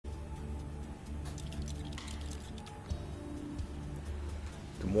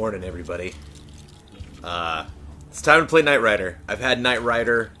Morning, everybody. It's time to play Knight Rider. I've had Knight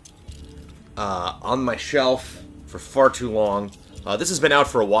Rider on my shelf for far too long. This has been out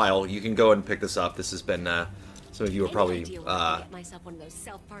for a while. You can go and pick this up. This has been, some of you are probably,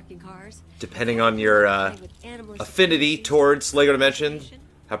 depending on your affinity towards LEGO Dimension,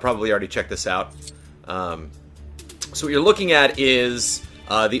 have probably already checked this out. So what you're looking at is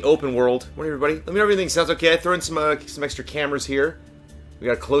the open world. Morning, everybody. Let me know if everything sounds okay. I throw in some extra cameras here. We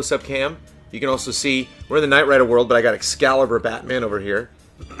got a close-up cam. You can also see we're in the Knight Rider world, but I got Excalibur Batman over here.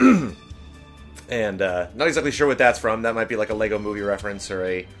 And not exactly sure what that's from. That might be like a Lego movie reference or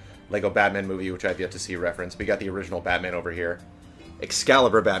a Lego Batman movie, which I've yet to see reference. We got the original Batman over here.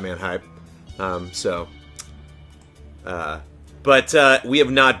 Excalibur Batman hype. But we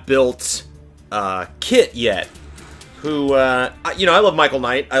have not built Kitt yet. Who, you know, I love Michael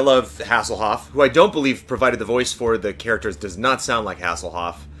Knight. I love Hasselhoff, who I don't believe provided the voice for the characters. Does not sound like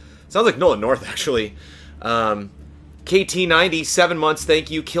Hasselhoff. Sounds like Nolan North, actually. KT90, 7 months, thank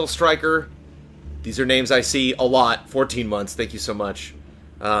you. Kill Striker. These are names I see a lot. 14 months, thank you so much.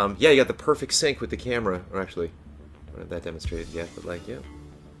 Yeah, you got the perfect sync with the camera. Or actually, I don't have that demonstrated yet, but like, yeah.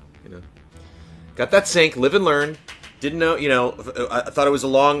 You know. Got that sync, live and learn. Didn't know, you know, I thought it was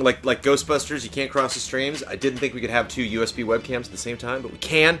along, like Ghostbusters, you can't cross the streams. I didn't think we could have two USB webcams at the same time, but we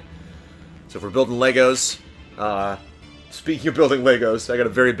can. So if we're building Legos, speaking of building Legos, I got a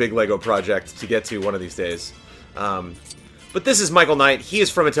very big Lego project to get to one of these days. But this is Michael Knight. He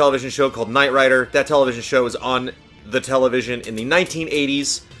is from a television show called Knight Rider. That television show was on the television in the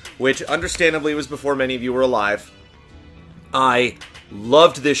 1980s, which understandably was before many of you were alive. I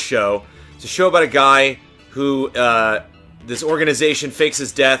loved this show. It's a show about a guy who, this organization fakes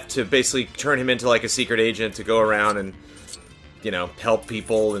his death to basically turn him into like a secret agent to go around and, you know, help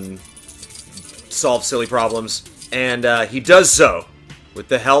people and solve silly problems. And he does so with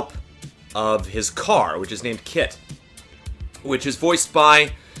the help of his car, which is named Kitt, which is voiced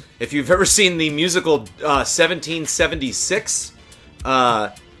by, if you've ever seen the musical 1776,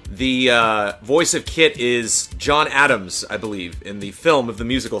 the voice of Kitt is John Adams, I believe, in the film of the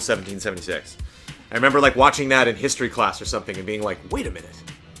musical 1776. I remember, like, watching that in history class or something and being like, wait a minute.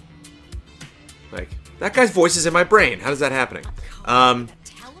 Like, that guy's voice is in my brain. How is that happening? And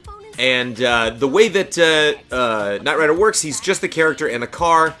the way that Knight Rider works, he's just the character in a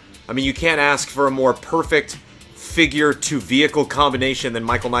car. I mean, you can't ask for a more perfect figure-to-vehicle combination than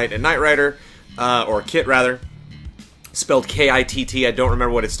Michael Knight and Knight Rider. Or Kitt, rather. Spelled K-I-T-T. I don't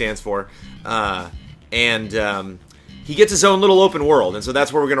remember what it stands for. He gets his own little open world, and so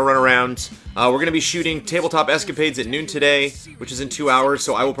that's where we're going to run around. We're going to be shooting Tabletop Escapades at noon today, which is in 2 hours,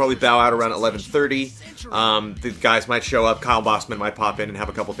 so I will probably bow out around 11:30. The guys might show up. Kyle Bossman might pop in and have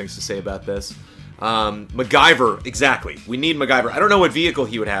a couple things to say about this. MacGyver, exactly. We need MacGyver. I don't know what vehicle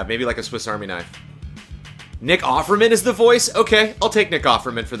he would have. Maybe like a Swiss Army knife. Nick Offerman is the voice? Okay, I'll take Nick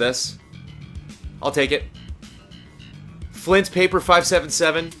Offerman for this. I'll take it. Flint's Paper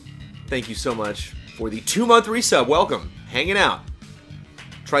 577, thank you so much for the 2-month resub. Welcome. Hanging out.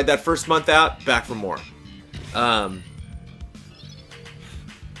 Tried that first month out. Back for more.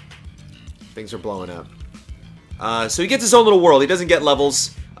 Things are blowing up. So he gets his own little world. He doesn't get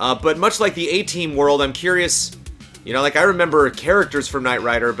levels. But much like the A-Team world, I'm curious. You know, like, I remember characters from Knight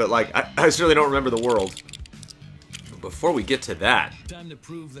Rider, but, like, I certainly don't remember the world. Before we get to that... Time to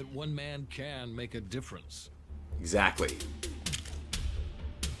prove that one man can make a difference. Exactly.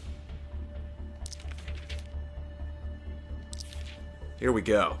 Here we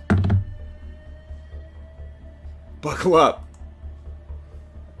go. Buckle up.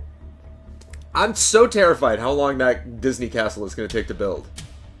 I'm so terrified how long that Disney castle is going to take to build.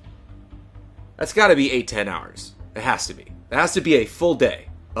 That's got to be 8-10 hours. It has to be. It has to be a full day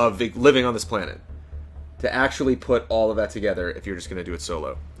of living on this planet to actually put all of that together if you're just going to do it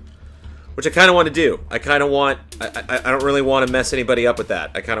solo. Which I kind of want to do. I kind of want... I don't really want to mess anybody up with that.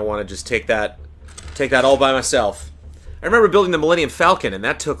 I kind of want to just take that all by myself. I remember building the Millennium Falcon, and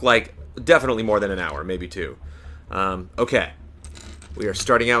that took, like, definitely more than an hour, maybe 2. Okay. We are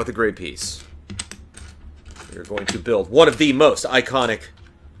starting out with a gray piece. We are going to build one of the most iconic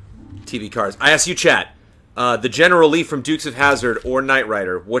TV cars. I ask you, chat, the General Lee from Dukes of Hazzard or Knight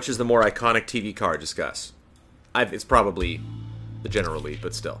Rider, which is the more iconic TV car? Discuss. It's probably the General Lee,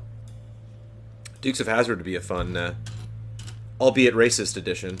 but still. Dukes of Hazzard would be a fun, albeit racist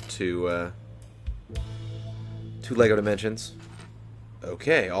addition to LEGO Dimensions.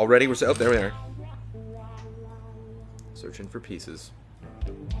 Okay, already we're... Oh, there we are. Searching for pieces.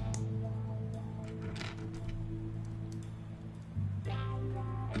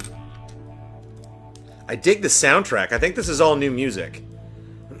 I dig the soundtrack. I think this is all new music.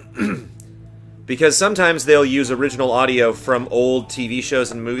 Because sometimes they'll use original audio from old TV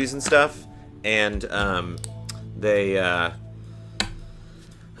shows and movies and stuff, and they here,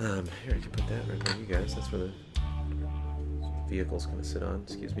 I can put that right there, you guys. That's where the vehicle's gonna sit on.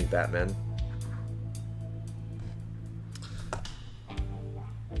 Excuse me, Batman.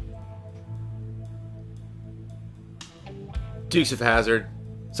 Dukes of Hazzard.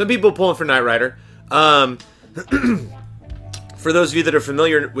 Some people pulling for Knight Rider. For those of you that are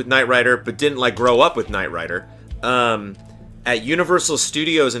familiar with Knight Rider but didn't like grow up with Knight Rider, at Universal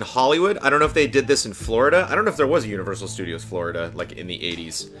Studios in Hollywood, I don't know if they did this in Florida. I don't know if there was a Universal Studios Florida like in the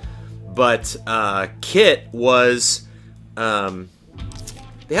 80s. But Kitt was they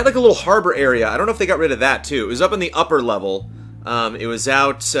had like a little harbor area. I don't know if they got rid of that too. It was up in the upper level. It was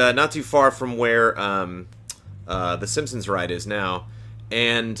out not too far from where the Simpsons ride is now,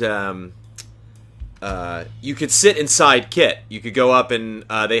 and you could sit inside Kitt. You could go up and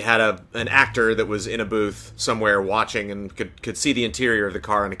they had an actor that was in a booth somewhere watching and could see the interior of the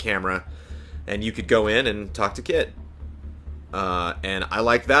car on a camera, and you could go in and talk to Kitt. And I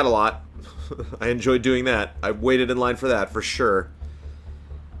liked that a lot. I enjoyed doing that. I waited in line for that for sure,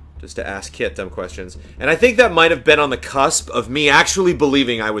 just to ask Kitt dumb questions. And I think that might have been on the cusp of me actually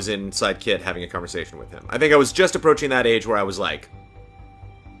believing I was inside Kitt having a conversation with him. I think I was just approaching that age where I was like,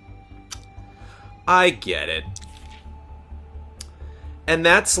 I get it. And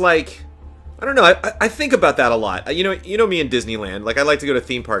that's like, I don't know, I think about that a lot. You know me in Disneyland, like I like to go to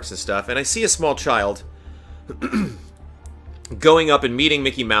theme parks and stuff, and I see a small child going up and meeting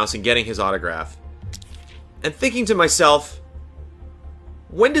Mickey Mouse and getting his autograph, and thinking to myself,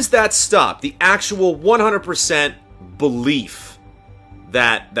 when does that stop? The actual 100% belief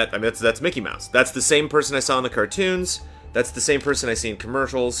that I mean, that's Mickey Mouse. That's the same person I saw in the cartoons. That's the same person I see in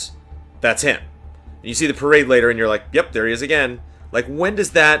commercials. That's him. And you see the parade later and you're like, yep, there he is again. Like, when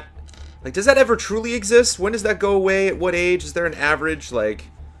does that... Like, does that ever truly exist? When does that go away? At what age? Is there an average? Like,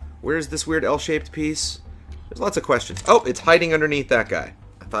 where's this weird L-shaped piece? There's lots of questions. Oh, it's hiding underneath that guy.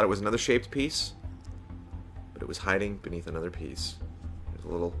 I thought it was another shaped piece, but it was hiding beneath another piece. There's a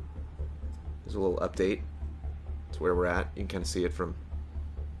little update. It's where we're at. You can kind of see it from...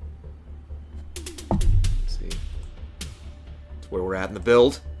 Let's see. It's where we're at in the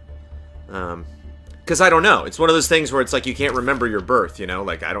build. Because I don't know. It's one of those things where it's like you can't remember your birth, you know?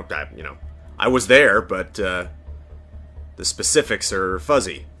 Like, I was there, but the specifics are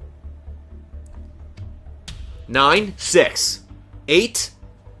fuzzy. 9, 6, 8,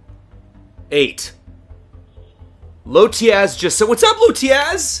 8. Lotiaz just said, what's up,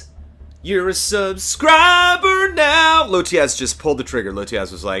 Lotiaz? You're a subscriber now. Lotiaz just pulled the trigger.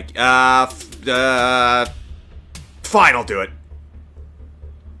 Lotiaz was like, fine, I'll do it.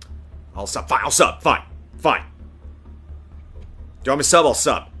 I'll sub, fine. Do you want me to sub? I'll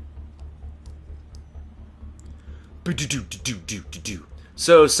sub.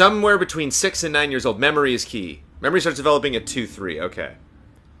 So, somewhere between 6 and 9 years old. Memory is key. Memory starts developing at 2, 3. Okay.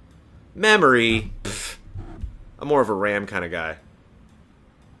 Memory. Pff, I'm more of a RAM kind of guy.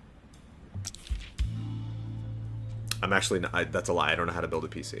 I'm actually not, that's a lie. I don't know how to build a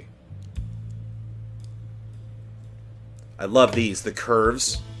PC. I love these. The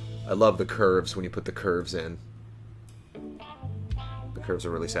curves. I love the curves when you put the curves in. The curves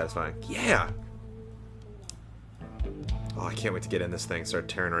are really satisfying. Yeah! Oh, I can't wait to get in this thing, start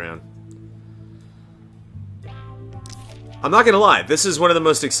tearing around. I'm not gonna lie, this is one of the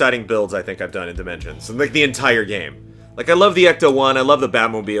most exciting builds I think I've done in Dimensions. Like, the entire game. Like, I love the Ecto-1, I love the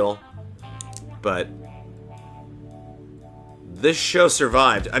Batmobile. But... this show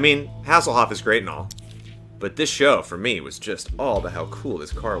survived. I mean, Hasselhoff is great and all. But this show, for me, was just all about how cool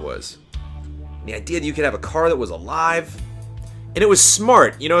this car was. And the idea that you could have a car that was alive. And it was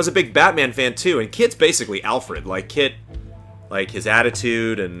smart. You know, I was a big Batman fan, too. And Kitt's basically Alfred. Like, Kitt, like, his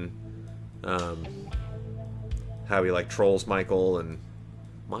attitude and, how he, like, trolls Michael and...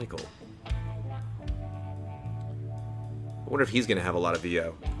 Michael? I wonder if he's gonna have a lot of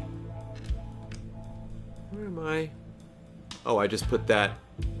VO. Where am I? Oh, I just put that...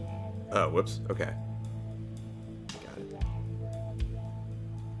 Oh, whoops. Okay.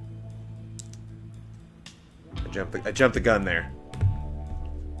 I jumped the gun there.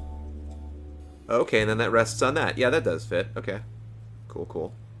 Okay, and then that rests on that. Yeah, that does fit. Okay. Cool,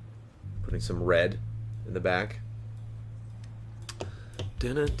 cool. Putting some red in the back.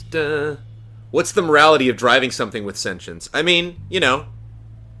 Dun-dun-dun-dun. What's the morality of driving something with sentience? I mean, you know,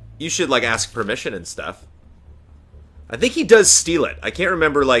 you should, like, ask permission and stuff. I think he does steal it. I can't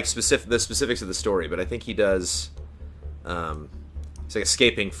remember, like, the specifics of the story, but I think he does, he's, like,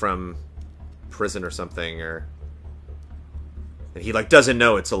 escaping from prison or something, or... And he, like, doesn't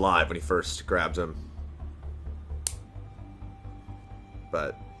know it's alive when he first grabs him.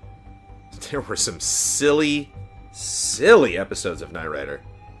 But there were some silly, silly episodes of Knight Rider.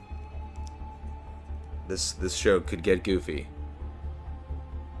 This show could get goofy.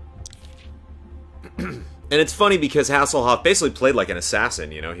 And it's funny because Hasselhoff basically played like an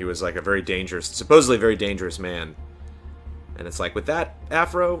assassin, you know? He was like a very dangerous, supposedly very dangerous man. And it's like, with that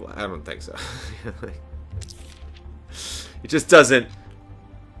afro, I don't think so. It just doesn't...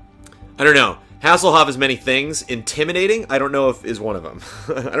 I don't know. Hasselhoff is many things. Intimidating, I don't know if is one of them.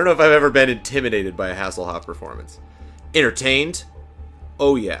 I don't know if I've ever been intimidated by a Hasselhoff performance. Entertained?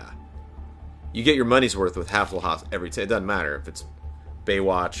 Oh yeah. You get your money's worth with Hasselhoff every time. It doesn't matter if it's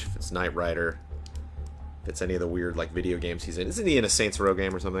Baywatch, if it's Knight Rider, if it's any of the weird like video games he's in. Isn't he in a Saints Row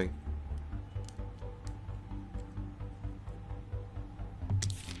game or something?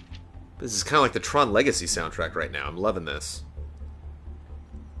 This is kind of like the Tron Legacy soundtrack right now. I'm loving this.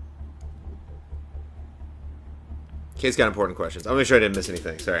 Kay's got important questions. I'm gonna make sure I didn't miss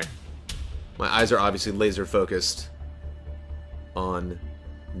anything. Sorry. My eyes are obviously laser focused on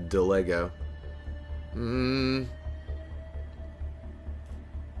the Lego. The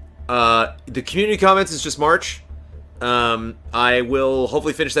community comments is just March. I will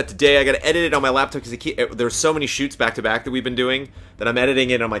hopefully finish that today. I gotta edit it on my laptop because there's so many shoots back to back that we've been doing that I'm editing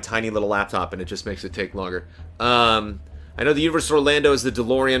it on my tiny little laptop and it just makes it take longer. I know the Universal Orlando is the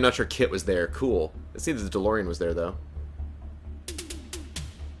DeLorean. I'm not sure Kitt was there. Cool. It seems the DeLorean was there though.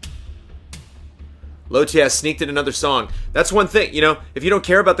 Lotia has sneaked in another song. That's one thing, you know, if you don't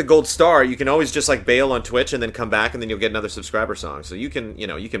care about the gold star, you can always just like bail on Twitch and then come back and then you'll get another subscriber song. So you can, you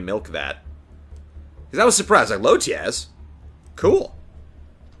know, you can milk that. Because I was surprised, like, Lotiaz? Cool.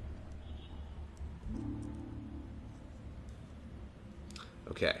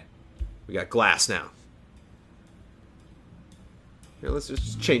 Okay. We got glass now. Here, let's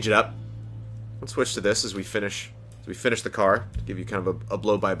just change it up. Let's switch to this as we finish the car. To give you kind of a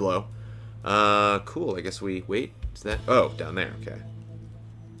blow-by-blow. Cool. I guess we wait. Is that? Oh, down there. Okay.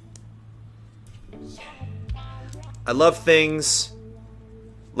 I love things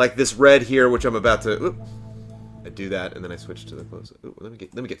like this red here, which I'm about to. Oop, I do that, and then I switch to the close. Ooh, let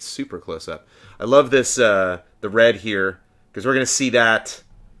me get super close up. I love this the red here because we're gonna see that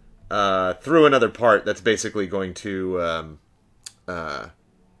through another part that's basically going to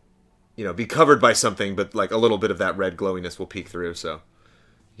you know, be covered by something, but like a little bit of that red glowiness will peek through. So.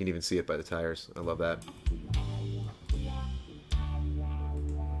 You can even see it by the tires. I love that.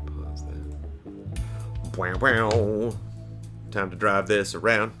 Pause that. Wow, wow. Time to drive this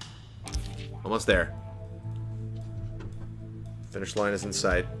around. Almost there. Finish line is in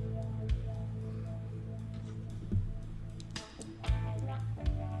sight.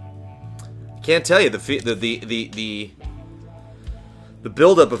 Can't tell you the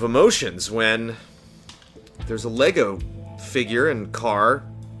buildup of emotions when there's a Lego figure and car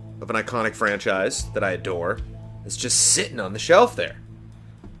of an iconic franchise that I adore. It's just sitting on the shelf there.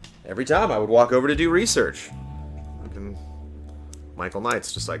 Every time I would walk over to do research. And Michael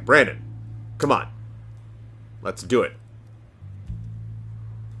Knight's just like, Brandon, come on. Let's do it.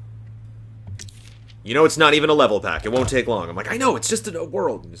 You know it's not even a level pack. It won't take long. I'm like, I know, it's just a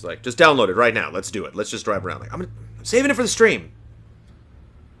world. And he's like, just download it right now. Let's do it. Let's just drive around. Like, I'm saving it for the stream.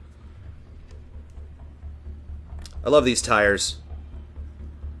 I love these tires.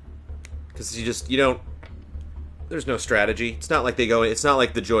 Because you don't, there's no strategy. It's not like it's not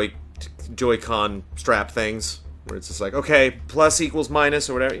like the Joy-Con strap things, where it's just like, okay, plus equals minus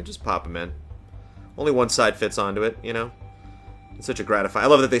or whatever. You just pop them in. Only one side fits onto it, you know? It's such a gratifying, I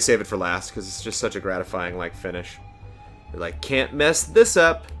love that they save it for last, because it's just such a gratifying, like, finish. You're like, can't mess this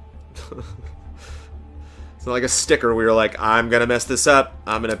up. It's not like a sticker where you're like, I'm gonna mess this up.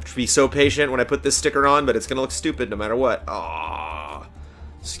 I'm gonna be so patient when I put this sticker on, but it's gonna look stupid no matter what. Aww.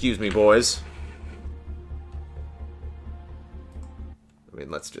 Excuse me, boys. I mean,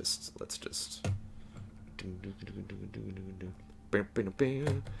 let's just.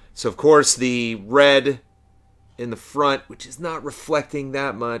 So, of course, the red in the front, which is not reflecting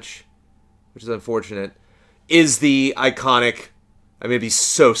that much, which is unfortunate, is the iconic. I mean, it'd be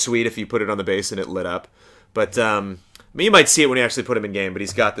so sweet if you put it on the base and it lit up. But, I mean, you might see it when you actually put him in game, but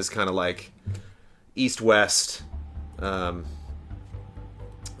he's got this kind of, like, east-west, back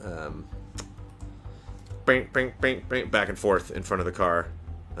and forth in front of the car.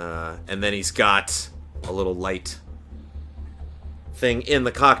 And then he's got a little light thing in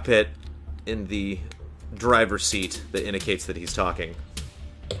the cockpit in the driver's seat that indicates that he's talking.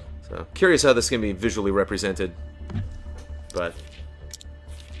 So, curious how this can be visually represented. But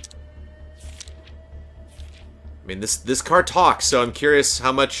mean, this car talks, so I'm curious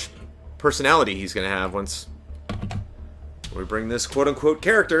how much personality he's gonna have once we bring this quote-unquote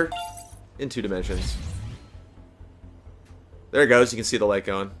character in 2 dimensions. There it goes. You can see the light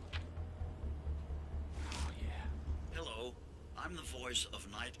going. Oh, yeah. Hello. I'm the voice of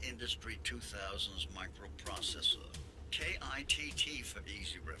Knight Industry 2000's microprocessor. Kitt for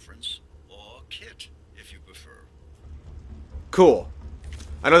easy reference, or Kitt if you prefer. Cool.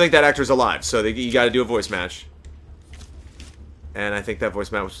 I don't think that actor's alive, so you got to do a voice match. And I think that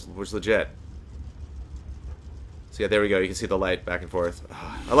voice match was legit. So yeah, there we go. You can see the light back and forth.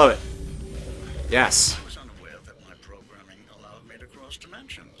 Oh, I love it. Yes. I was unaware that my programming allowed me to cross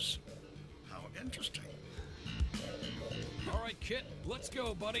dimensions. How interesting. All right, Kitt, let's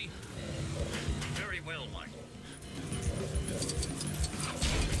go, buddy. Very well, Michael.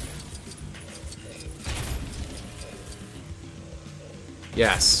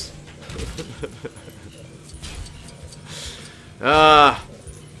 Yes.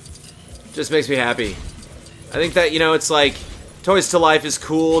 Just makes me happy. I think that, you know, it's like, Toys to Life is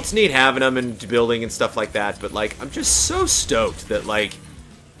cool. It's neat having them and building and stuff like that. But, like, I'm just so stoked that, like,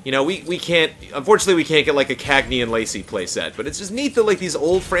 you know, we can't... Unfortunately, we can't get, like, a Cagney and Lacey playset. But it's just neat that, like, these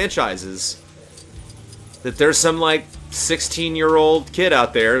old franchises... That there's some, like, 16-year-old kid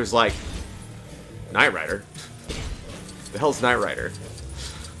out there who's like... Knight Rider? The hell's Knight Rider?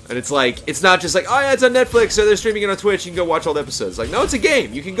 And it's like... It's not just like, oh, yeah, it's on Netflix, so they're streaming it on Twitch, you can go watch all the episodes. Like, no, it's a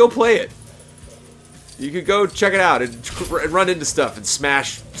game. You can go play it. You could go check it out and run into stuff and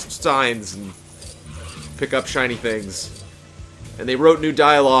smash signs and pick up shiny things. And they wrote new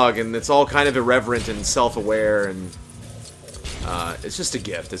dialogue, and it's all kind of irreverent and self-aware, and it's just a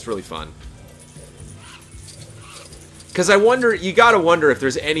gift. It's really fun. Because I wonder, you gotta wonder if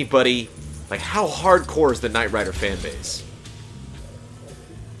there's anybody, like, how hardcore is the Knight Rider fan base?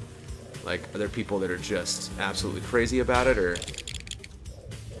 Like, are there people that are just absolutely crazy about it, or...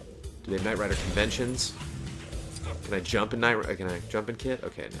 Do they have Knight Rider conventions? Can I jump in Knight Rider? Can I jump in Kitt?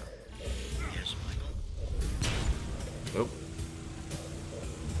 Okay, no. Yes, Michael. Nope.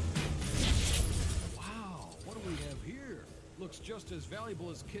 Wow, what do we have here? Looks just as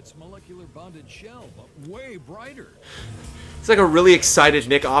valuable as Kitt's molecular bonded shell, but way brighter. It's like a really excited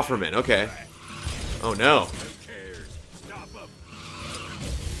Nick Offerman. Okay. Oh no.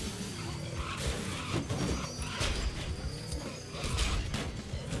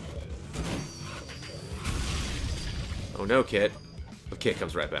 Oh no, Kitt. Oh, Kitt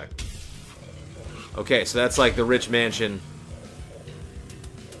comes right back. Okay, so that's like the rich mansion.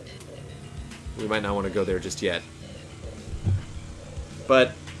 We might not want to go there just yet.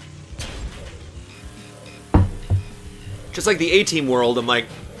 But... just like the A-Team world, I'm like...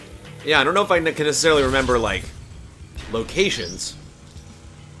 Yeah, I don't know if I can necessarily remember, like, locations.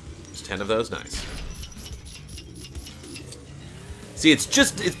 There's 10 of those? Nice. See, it's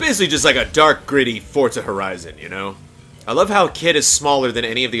basically just like a dark, gritty Forza Horizon, you know? I love how Kitt is smaller than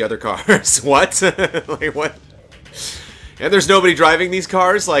any of the other cars. What? Like, what? And there's nobody driving these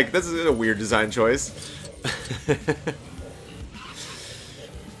cars? Like, this is a weird design choice.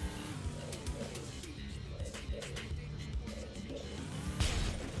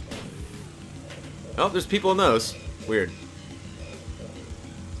 Oh, there's people in those. Weird.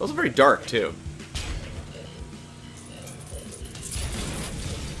 It's also very dark, too.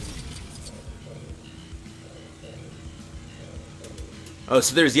 Oh,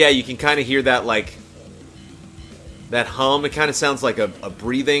 so there's, yeah, you can kind of hear that, like, that hum. It kind of sounds like a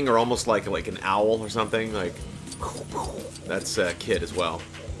breathing, or almost like an owl or something. Like, that's Kitt as well.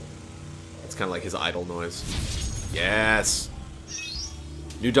 It's kind of like his idle noise. Yes!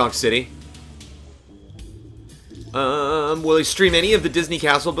 New Donk City. Will he stream any of the Disney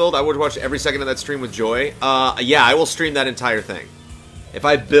Castle build? I would watch every second of that stream with joy. Yeah, I will stream that entire thing. If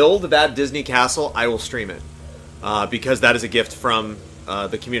I build that Disney Castle, I will stream it. Because that is a gift from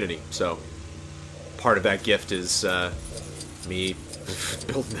the community. So, part of that gift is me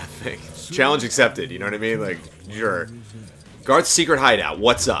building that thing. Challenge accepted, you know what I mean? Like, sure. Garth's secret hideout,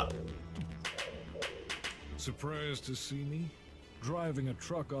 what's up? Surprised to see me? Driving a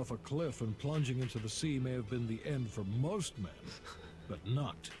truck off a cliff and plunging into the sea may have been the end for most men, but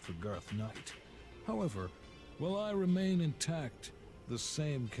not for Garth Knight. However, while I remain intact, the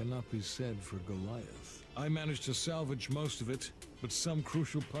same cannot be said for Goliath. I managed to salvage most of it, but some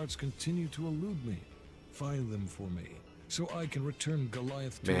crucial parts continue to elude me. Find them for me, so I can return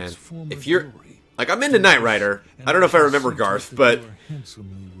Goliath to its former glory. Like, I'm into Knight Rider. I don't know if I remember Garth, but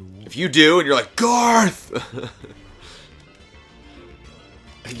if you do, and you're like, Garth!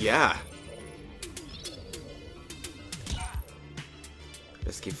 Yeah.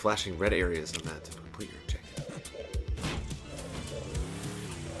 Just keep flashing red areas on that to complete your objective.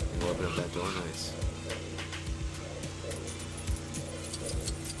 will open up that door. Nice.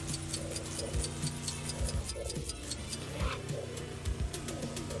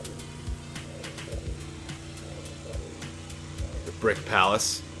 The Brick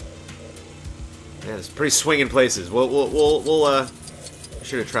Palace. Yeah, it's pretty swinging places. We'll be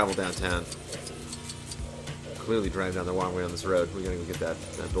sure to travel downtown. Clearly driving down the wrong way on this road. We're gonna go get that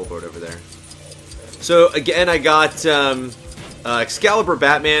billboard over there. So again, I got Excalibur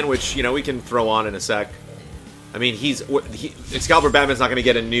Batman, which we can throw on in a sec. I mean, Excalibur Batman's not gonna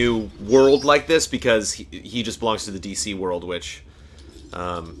get a new world like this because he just belongs to the DC world, which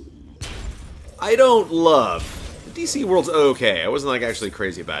I don't love. The DC world's okay. I wasn't like actually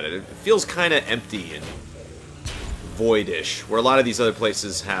crazy about it. It feels kind of empty and voidish, where a lot of these other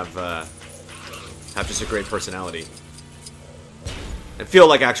places have just a great personality and feel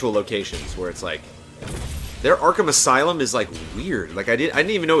like actual locations. Where it's like their Arkham Asylum is like weird. Like I didn't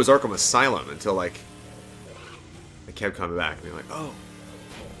even know it was Arkham Asylum until like I kept coming back and being like, oh,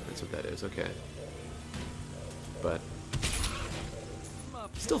 that's what that is. Okay, but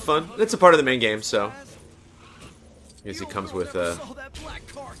still fun. It's a part of the main game, so. I guess he comes with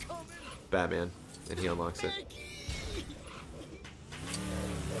Batman, and he unlocks it.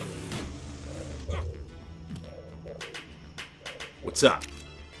 What's up?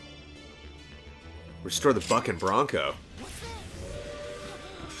 Restore the Buck and Bronco.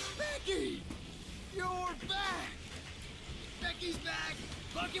 Becky! You're back! Becky's back!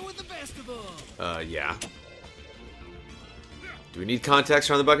 Bucking with the best of them! Yeah. Do we need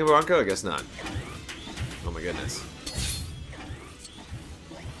context around the Buck and Bronco? I guess not. Oh my goodness.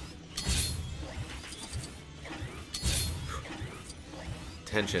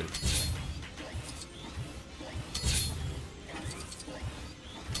 Tension.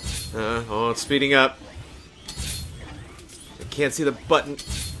 Oh, it's speeding up. I can't see the button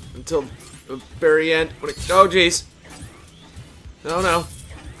until the very end. Oh, jeez. Oh, no.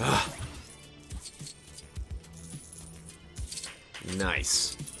 Ah.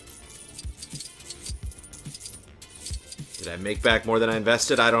 Nice. Did I make back more than I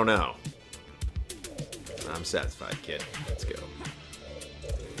invested? I don't know. I'm satisfied, kid. Let's go.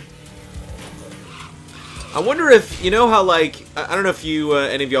 I wonder if, how, like, I don't know if you,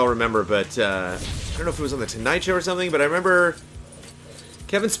 any of y'all remember, but, I don't know if it was on The Tonight Show or something, but I remember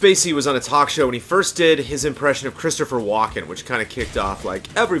Kevin Spacey was on a talk show when he first did his impression of Christopher Walken, which kind of kicked off, like,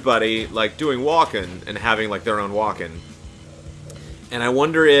 everybody, like, doing Walken and having, like, their own Walken. And I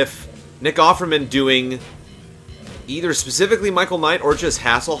wonder if Nick Offerman doing either specifically Michael Knight or just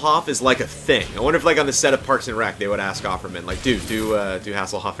Hasselhoff is, like, a thing. I wonder if, like, on the set of Parks and Rec, they would ask Offerman, like, dude, do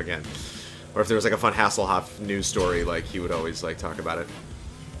Hasselhoff again. Or if there was like a fun Hasselhoff news story, like he would always like talk about it,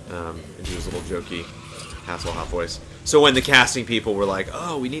 and do his little jokey Hasselhoff voice. So when the casting people were like,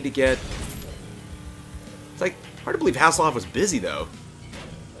 "Oh, we need to get," it's like hard to believe Hasselhoff was busy though.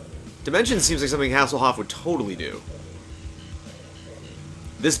 Dimensions seems like something Hasselhoff would totally do.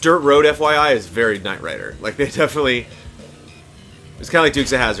 This Dirt Road, FYI, is very Knight Rider. Like they definitely, it's kind of like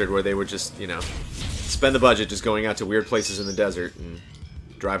Dukes of Hazzard, where they would just spend the budget just going out to weird places in the desert and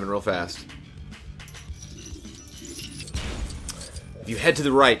driving real fast. If you head to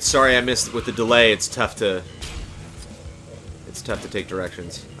the right, sorry I missed with the delay. It's tough to take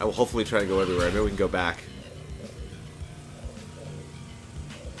directions. I will hopefully try to go everywhere. Maybe we can go back.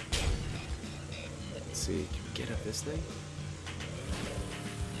 Let's see. Can we get up this thing?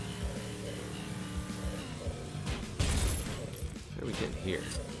 How do we get in here?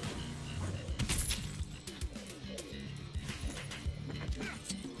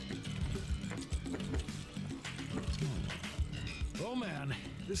 Oh man,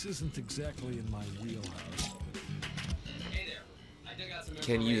 this isn't exactly in my wheelhouse. Hey there. I dug out some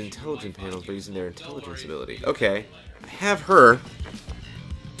Can use information intelligent you might panels by find using their useful. Don't intelligence worry. ability. Okay. I have her.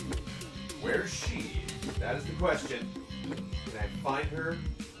 Where's she? That is the question. Can I find her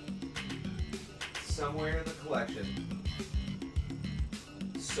somewhere in the collection?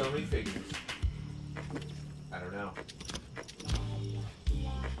 So many figures. I don't know.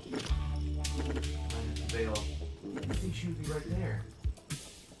 Veil. I think she would be right there.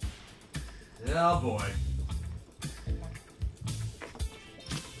 Oh boy.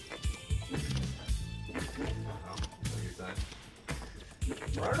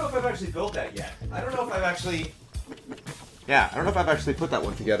 I don't know if I've actually built that yet. I don't know if I've actually... Yeah, I don't know if I've actually put that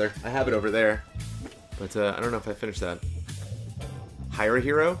one together. I have it over there. But I don't know if I finished that. Hire a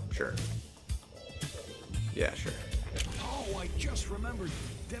hero? Sure. Yeah, sure. Oh, I just remembered.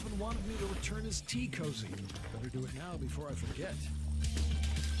 Devin wanted me to return his tea cozy. Better do it now before I forget.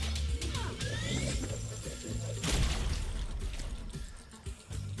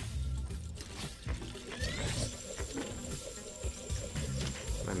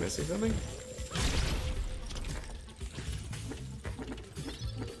 say something?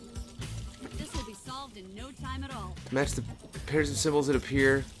 This will be solved in no time at all. Match the pairs of symbols that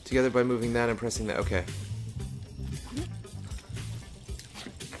appear together by moving that and pressing that. Okay.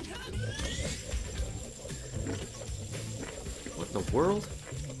 What in the world?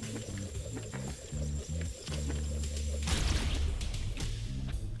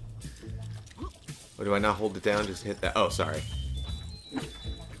 Or do I not hold it down? Just hit that. Oh, sorry. Oh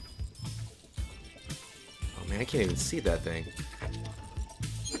man, I can't even see that thing.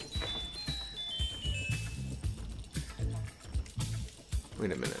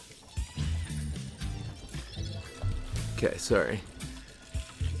 Wait a minute. Okay, sorry.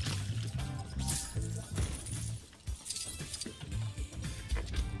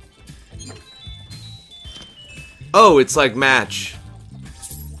 Oh, it's like match.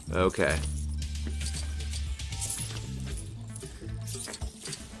 Okay.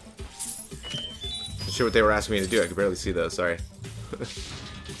 Not sure what they were asking me to do. I could barely see those. Sorry.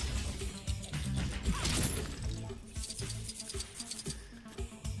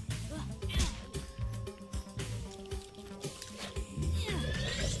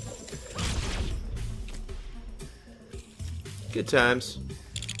 Good times.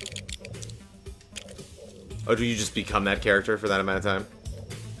 Oh, do you just become that character for that amount of time?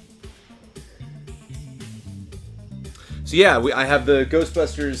 So yeah, I have the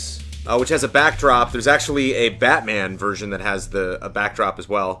Ghostbusters, which has a backdrop. There's actually a Batman version that has a backdrop as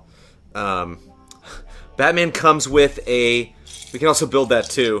well. Batman comes with a... We can also build that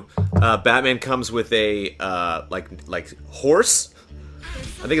too. Batman comes with a like horse.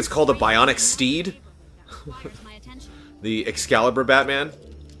 I think it's called a bionic steed. The Excalibur Batman.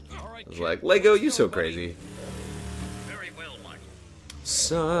 I was like, Lego, you so crazy. Very well,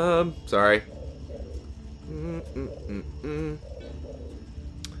 Michael. Sorry.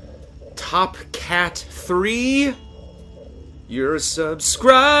 Top Cat 3. You're a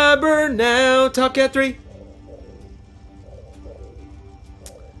subscriber now. Top Cat 3.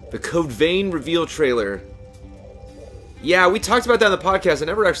 The Code Vein reveal trailer. Yeah, we talked about that in the podcast. I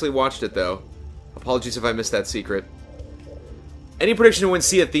never actually watched it, though. Apologies if I missed that secret. Any prediction of when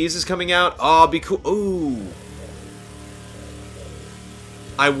Sea of Thieves is coming out? Oh, be cool. Ooh.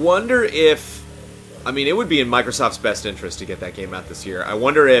 I wonder if... I mean, it would be in Microsoft's best interest to get that game out this year. I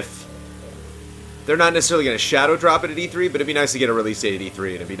wonder if... They're not necessarily going to shadow drop it at E3, but it'd be nice to get a release date at E3,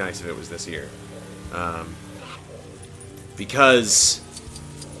 and it'd be nice if it was this year. Because...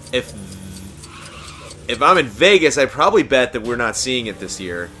 If I'm in Vegas, I'd probably bet that we're not seeing it this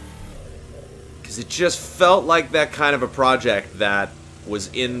year. Because it just felt like that kind of a project that was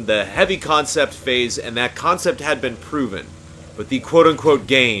in the heavy concept phase, and that concept had been proven. But the quote-unquote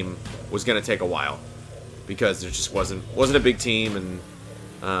game was going to take a while. Because there just wasn't a big team, and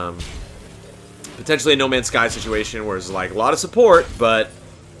potentially a No Man's Sky situation where it's like a lot of support, but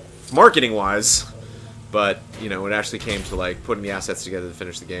marketing-wise, but, you know, it actually came to like putting the assets together to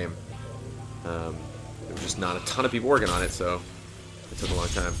finish the game. There was just not a ton of people working on it, so it took a long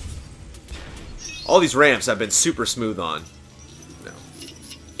time. All these ramps I've been super smooth on. No.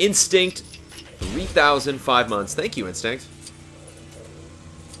 Instinct, 3,000, 5 months. Thank you, Instinct.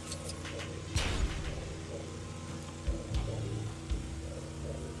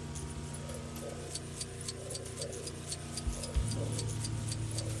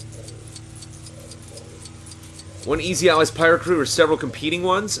 One Easy Allies pirate crew or several competing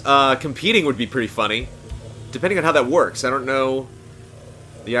ones? Competing would be pretty funny. Depending on how that works. I don't know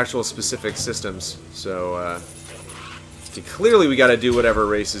the actual specific systems. So, okay, clearly we gotta do whatever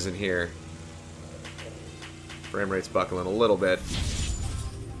races in here. Frame rate's buckling a little bit.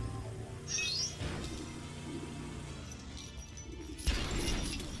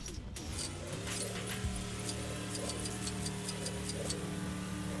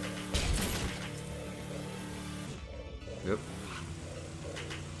 Yep.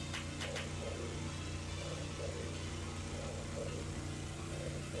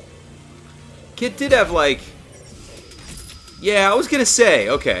 Kitt did have, like... Yeah, I was gonna say.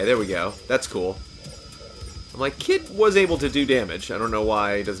 Okay, there we go. That's cool. I'm like, Kitt was able to do damage. I don't know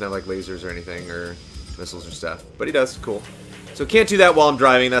why he doesn't have, like, lasers or anything, or missiles or stuff. But he does. Cool. So can't do that while I'm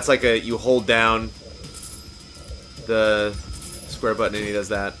driving. That's like a... You hold down the square button and he does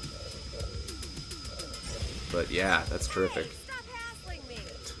that. But yeah, that's terrific. Stop hassling me.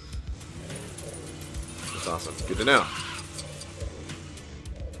 That's awesome. Good to know.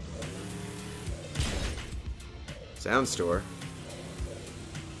 Sound store.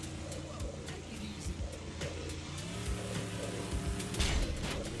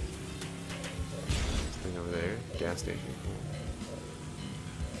 Thing over there. Gas station.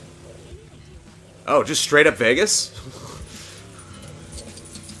 Oh, just straight up Vegas?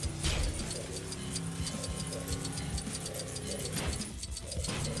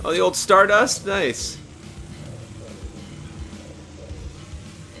 Oh, the old Stardust? Nice.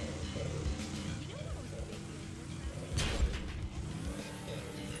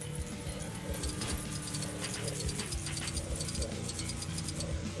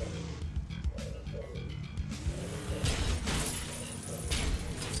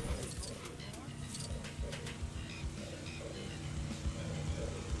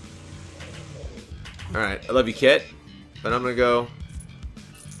 Alright, I love you, Kitt. But I'm gonna go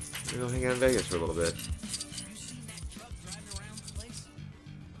hang out in Vegas for a little bit. You seen that truck driving around the place?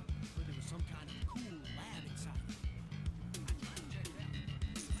 But there was some kind of cool lab inside. I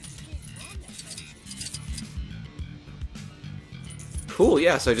tried to check it out. I just can't run that fast. Cool,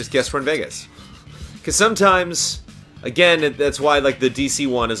 yeah, so I just guessed we're in Vegas. Because sometimes, again, that's why like the DC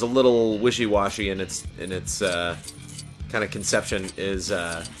one is a little wishy-washy in its kind of conception is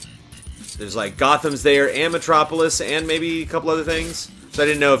there's like Gotham's there and Metropolis and maybe a couple other things. So I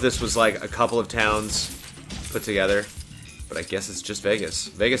didn't know if this was like a couple of towns put together, but I guess it's just Vegas.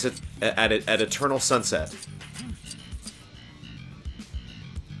 Vegas at Eternal Sunset.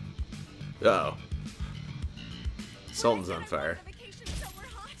 Uh-oh. Sultan's on fire.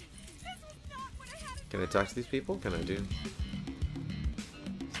 Can I talk to these people? Can I do?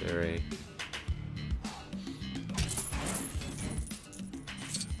 Is there a...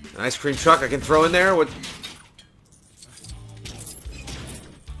 an ice cream truck I can throw in there? What?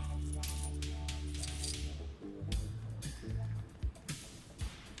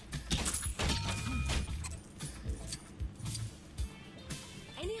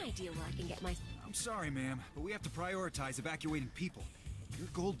 Any idea where I can get my... I'm sorry, ma'am, but we have to prioritize evacuating people. Your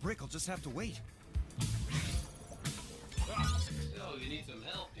gold brick will just have to wait. So, you need some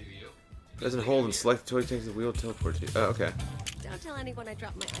help, do you? Doesn't hold and select the toy takes the wheel teleport to you. Oh, okay. Don't tell anyone I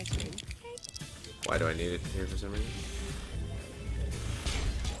dropped my ice cream, okay? Why do I need it here for some reason?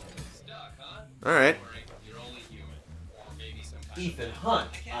 Stuck, huh? Alright. Don't worry, you're only human. Or maybe some kind Ethan Hunt,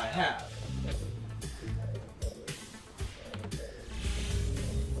 I have.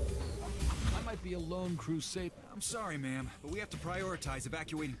 I might be a lone crusade. I'm sorry, ma'am, but we have to prioritize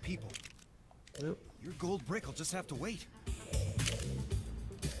evacuating people. Nope. Your gold brick will just have to wait.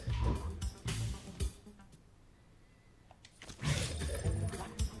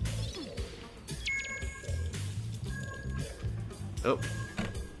 Oh.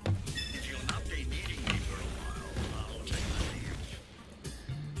 If you'll not be needing me for a while, I'll take my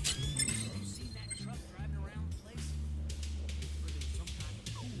leave. You seen that truck driving around the place? But there was some kind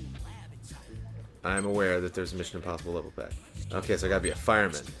of cool lab inside. I'm aware that there's a Mission Impossible level pack. Okay, so I gotta be a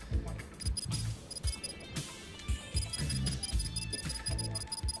fireman.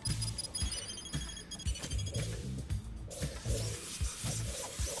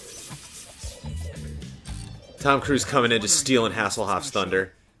 Tom Cruise coming in just stealing Hasselhoff's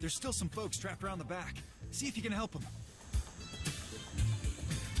thunder. There's still some folks trapped around the back. See if you can help them.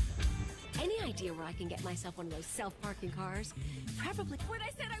 Any idea where I can get myself one of those self-parking cars? Preferably... When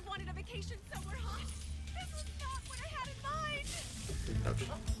I said I wanted a vacation somewhere hot, this was not what I had in mind.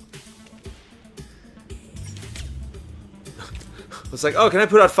 It's like, oh, can I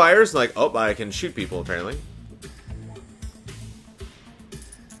put out fires? Like, oh, I can shoot people, apparently.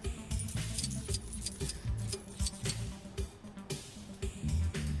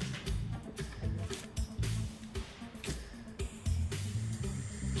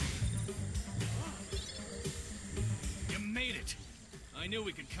 You made it! I knew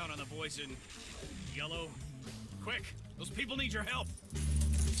we could count on the boys in yellow. Quick, those people need your help.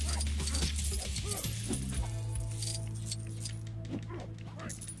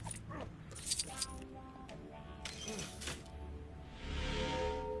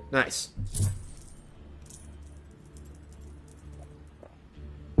 Nice.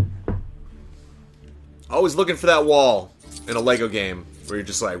 Always looking for that wall in a Lego game where you're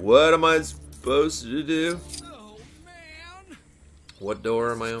just like, what am I supposed to do? Oh, man! What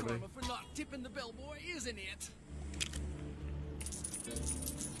door am I opening? Karma for not tipping the bellboy, isn't it?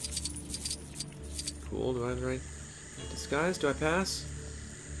 Cool, do I have the right disguise? Do I pass?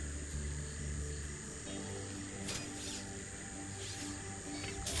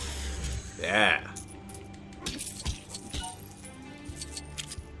 Yeah.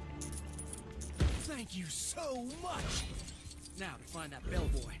 Thank you so much! Now to find that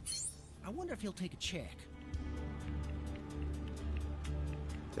bellboy. I wonder if he'll take a check.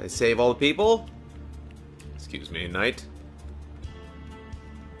 Did I save all the people? Excuse me, Knight.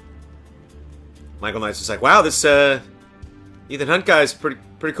 Michael Knight's just like, wow, this Ethan Hunt guy's pretty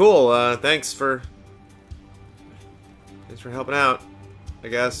cool. Thanks for Thanks for helping out, I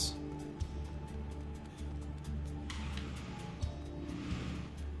guess.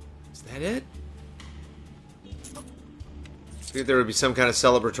 Is that it? I figured there would be some kind of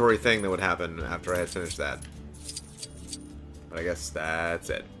celebratory thing that would happen after I had finished that. But I guess that's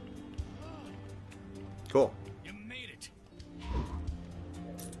it. Cool. You made it.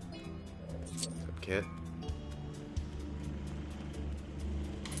 What's up, Kitt?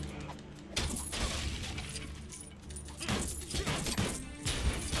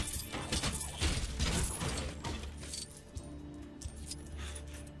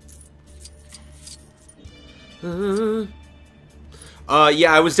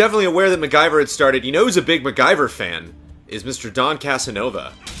 Yeah, I was definitely aware that MacGyver had started. You know who's a big MacGyver fan? Is Mr. Don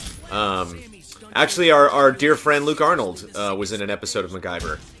Casanova. Actually, our dear friend Luke Arnold was in an episode of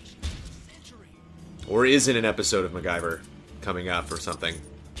MacGyver. Or is in an episode of MacGyver coming up or something.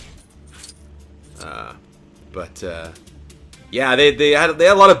 Yeah, they had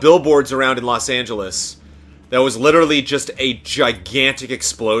a lot of billboards around in Los Angeles. That was literally just a gigantic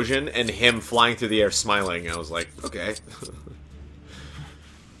explosion and him flying through the air smiling. I was like, okay.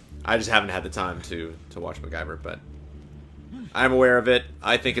 I just haven't had the time to watch MacGyver, but I'm aware of it.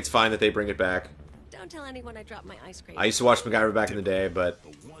 I think it's fine that they bring it back. Don't tell anyone I dropped my ice cream. I used to watch MacGyver back in the day, but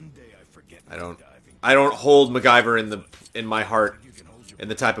I don't hold MacGyver in my heart in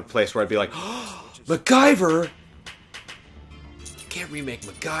the type of place where I'd be like, oh, MacGyver! You can't remake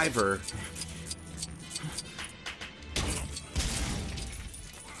MacGyver.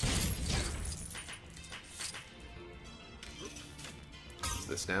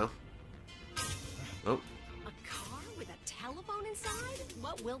 This now. Oh. A car with a telephone inside?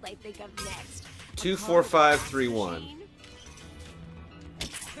 What will they think of next? 24531.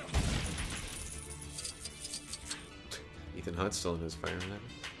 Ethan Hunt's still in his fire then.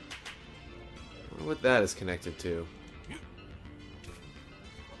 I wonder what that is connected to.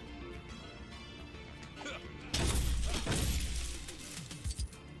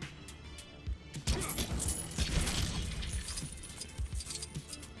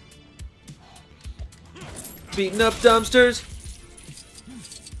 Beating up dumpsters.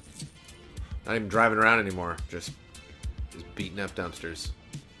 Not even driving around anymore. Just beating up dumpsters.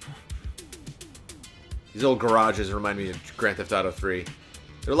 These old garages remind me of Grand Theft Auto 3.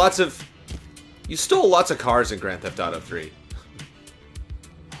 There are lots of... You stole lots of cars in Grand Theft Auto 3.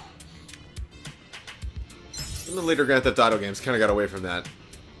 In the later Grand Theft Auto games, kind of got away from that.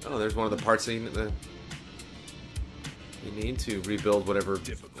 Oh, there's one of the parts that you need to rebuild whatever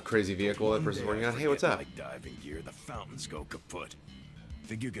crazy vehicle that person's working on. Hey, what's up? Like diving gear, the fountains go kaput.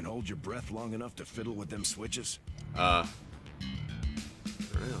 Think you can hold your breath long enough to fiddle with them switches? I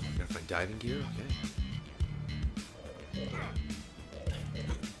don't know. Gotta find diving gear? Okay.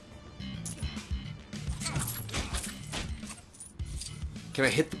 Can I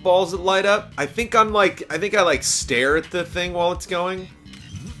hit the balls that light up? I think I like stare at the thing while it's going.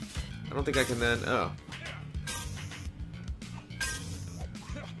 I don't think I can then. Oh.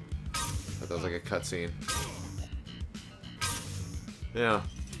 Thought that was like a cutscene. Yeah.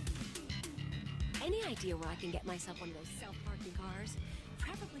 Any idea where I can get myself one of those self-parking cars?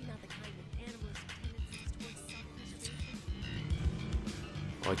 Preferably not the kind with animalistic tendencies towards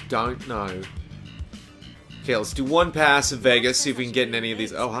self-preservation. I don't know. Okay, let's do one pass of Vegas, see if we can get in any of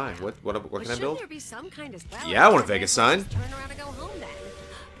these. Oh, hi. What can I build? There be some kind of spell? Yeah, I want a Vegas sign. Turn around and go home then.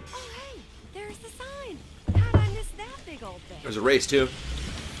 Oh, hey, there's the sign. How'd I miss that big old thing? There's a race, too.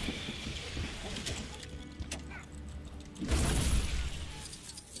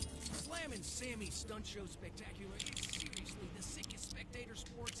 Slam and Sammy's stunt show spectacular is seriously the sickest spectator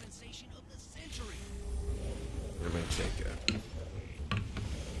sports sensation of the century. I'm gonna take a...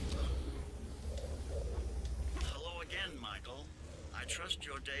 Hello again, Michael. I trust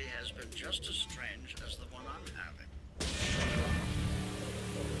your day has been just as strange as the one I'm having.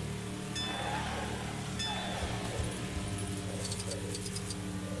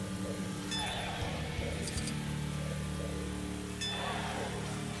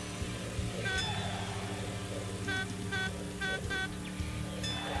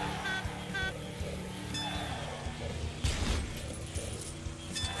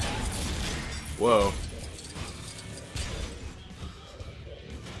 Whoa.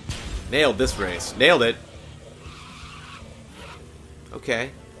 Nailed this race. Nailed it. Okay.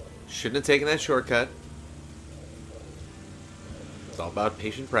 Shouldn't have taken that shortcut. It's all about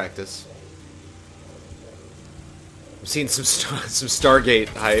patient practice. I've seen some Stargate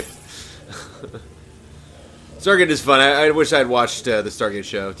hype. Stargate is fun. I wish I'd watched the Stargate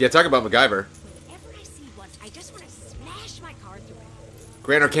show. Yeah, talk about MacGyver. Whenever I see one, I just want to smash my car through it.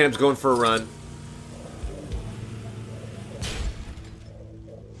 Grand Arcanum's going for a run.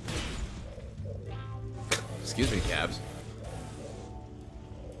 Excuse me, cabs.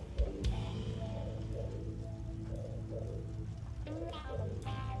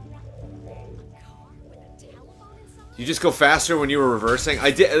 You just go faster when you were reversing?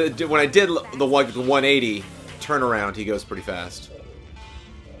 I did when I did the 180 turnaround, he goes pretty fast.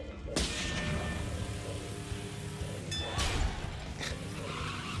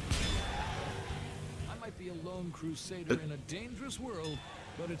 I might be a lone crusader in a dangerous world,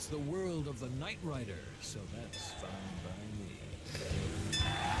 but it's the world of the Knight Rider, so that's fine by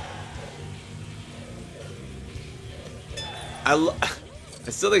me. I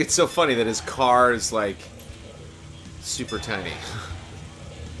still think it's so funny that his car is like super tiny.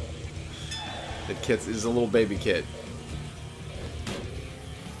 The Kitt is a little baby Kitt.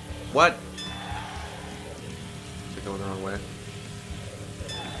 What? Is it going the wrong way?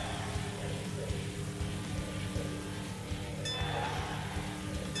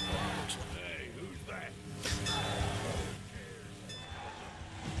 Hey, who's that?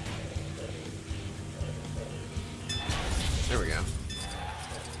 There we go.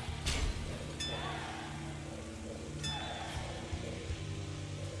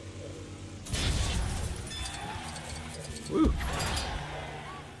 Woo.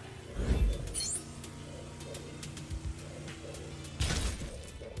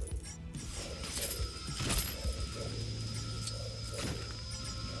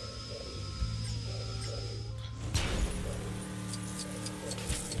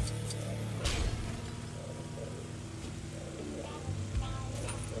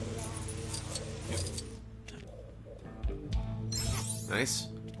 Nice.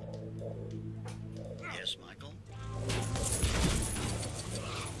 Yes, Michael?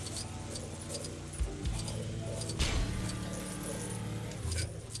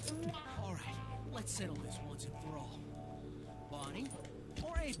 All right, let's settle this once and for all. Bonnie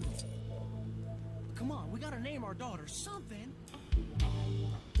or April? Come on, we gotta name our daughter something.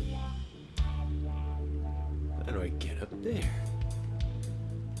 How do I get up there?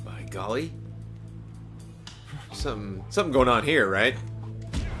 By golly. Something going on here, right?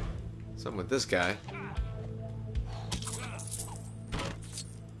 Something with this guy.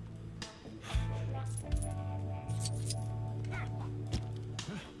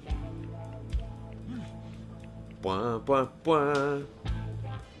 Bwah, bwah, bwah.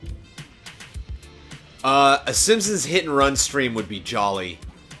 A Simpsons hit and run stream would be jolly.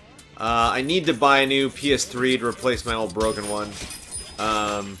 I need to buy a new PS3 to replace my old broken one.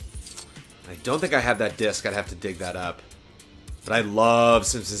 I don't think I have that disc. I'd have to dig that up. But I love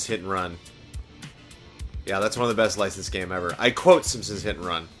Simpsons Hit and Run. Yeah, that's one of the best licensed game ever. I quote Simpsons Hit and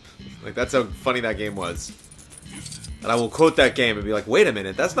Run. Like, that's how funny that game was. And I will quote that game and be like, wait a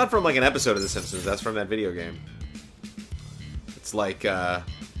minute, that's not from like an episode of The Simpsons. That's from that video game. It's like, the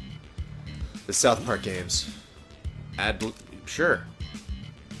South Park games. Sure.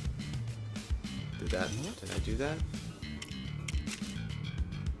 Did I do that?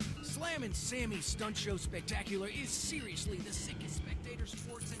 Slammin' Sammy's Stunt Show Spectacular is seriously the sickest spectator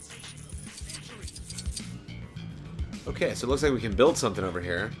sports sensation of the century. Okay, so it looks like we can build something over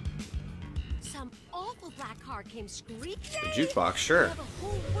here. Some awful black car came screeching. The jukebox, sure. We have a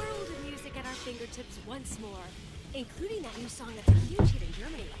whole world of music at our fingertips once more, including that new song that's a huge hit in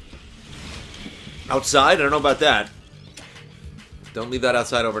Germany. Outside? I don't know about that. Don't leave that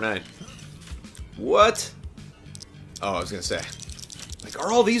outside overnight. What? Oh, I was gonna say. Like,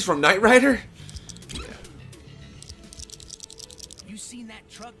 are all these from Knight Rider? Yeah. You seen that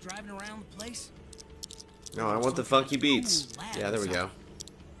truck driving around the place? No, I want the funky beats. Cool lab Yeah, there we go. inside.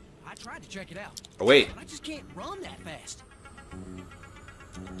 I tried to check it out. Oh, wait. But I just can't run that fast.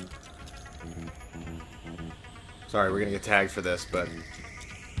 Sorry, we're gonna get tagged for this, but...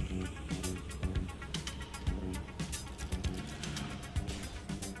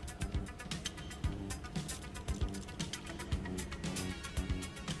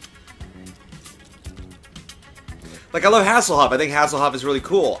 Like, I love Hasselhoff. I think Hasselhoff is really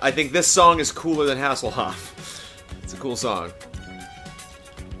cool. I think this song is cooler than Hasselhoff. It's a cool song.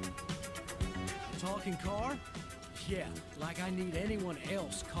 Talking car? Yeah, like I need anyone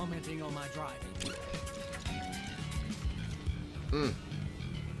else commenting on my driving.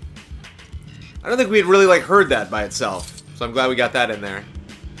 I don't think we had really, like, heard that by itself. So I'm glad we got that in there.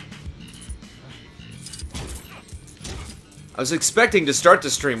 I was expecting to start the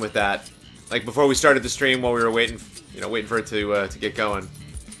stream with that. Like, before we started the stream, while we were waiting, you know, waiting for it to get going.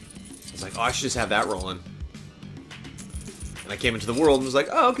 I was like, oh, I should just have that rolling. And I came into the world and was like,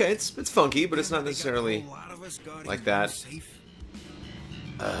 oh, okay, it's funky, but it's not necessarily like that.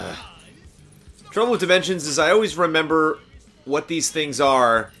 Trouble with Dimensions is I always remember what these things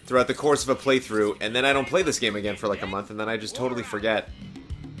are throughout the course of a playthrough, and then I don't play this game again for like a month, and then I just totally forget.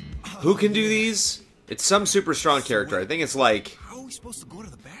 Who can do these? It's some super strong character. I think it's like How are we supposed to go to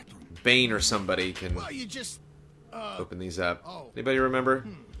the bathroom? Bane or somebody can Well, you just... open these up. oh. Anybody remember?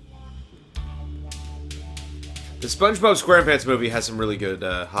 The SpongeBob SquarePants movie has some really good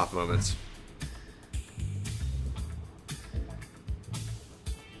Hoff moments.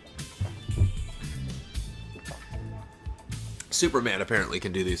 Superman apparently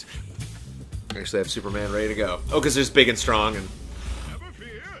can do these. Actually, I have Superman ready to go. Oh, because they're just big and strong and... Never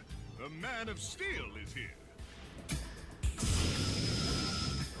fear, the Man of Steel is here.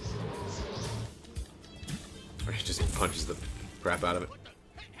 Or he just punches the crap out of it.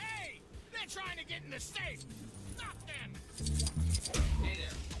 Hey! They're trying to get in the safe! Stop them! Hey there.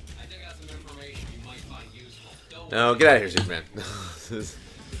 I dug out some information you might find useful. Don't No, get out of here, Superman.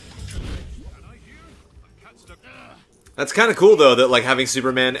 That's kind of cool, though, that, like, having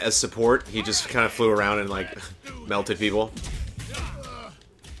Superman as support, he just kind of flew around and, like, melted people.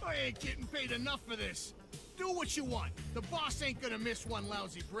 I ain't getting paid enough for this. Do what you want. The boss ain't gonna miss one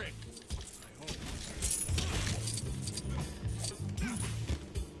lousy brick. I hope.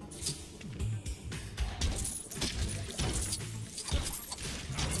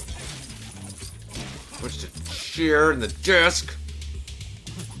 Push the chair and the desk.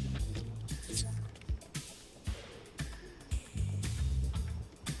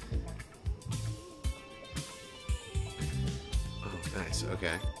 Oh, nice.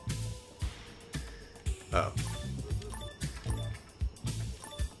 Okay. Oh.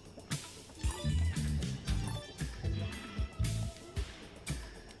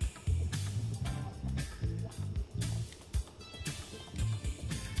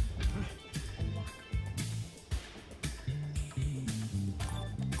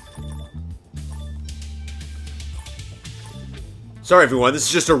 Sorry, everyone. This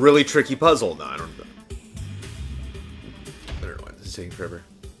is just a really tricky puzzle. No, I don't know. I don't know why this is taking forever.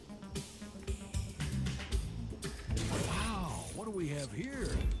 Wow, what do we have here?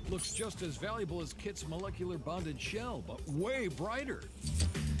 Looks just as valuable as Kitt's molecular bonded shell, but way brighter.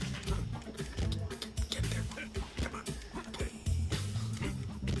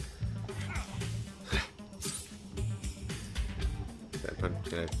 Can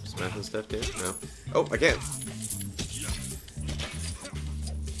I smash this stuff too? No. Oh, I can.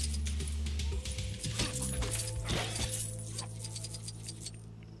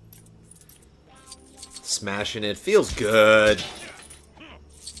 Smashing it feels good.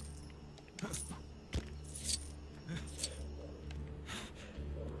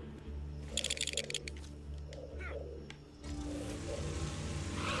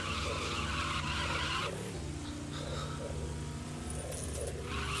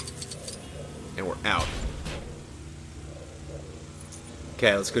 And we're out.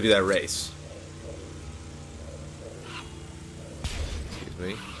 Okay, let's go do that race. Excuse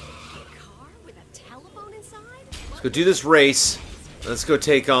me. Car with a telephone inside? Let's go do this race. Let's go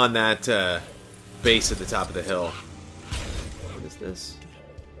take on that base at the top of the hill. What is this?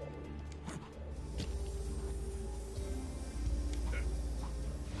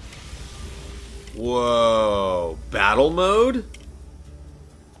 Whoa. Battle mode?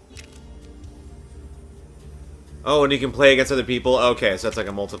 Oh, and you can play against other people? Okay, so that's like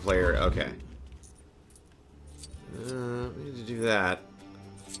a multiplayer. Okay. We need to do that.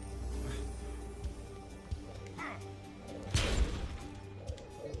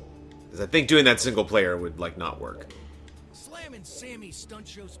 Because I think doing that single player would, like, not work. Slammin' Sammy's stunt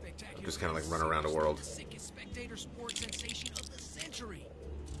show spectacular. Just kind of, like, run around a world. The sickest spectator sports sensation of the century.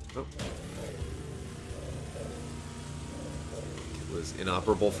 Oh. It was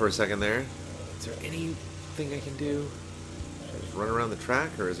inoperable for a second there. Is there anything I can do? Should I just run around the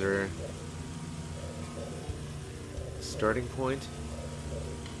track, or is there a starting point?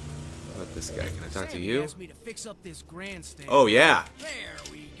 How about this guy? Can I talk to Sammy you? asked me to fix up this grandstand. Oh, yeah. There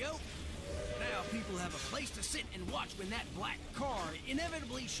we go. Now people have a place to sit and watch when that black car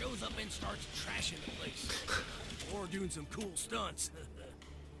inevitably shows up and starts trashing the place. Or doing some cool stunts.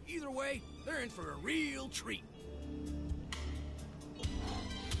 Either way, they're in for a real treat.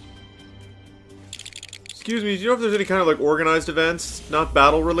 Excuse me, do you know if there's any kind of, like, organized events? Not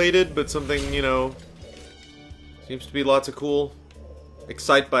battle-related, but something, you know... Seems to be lots of cool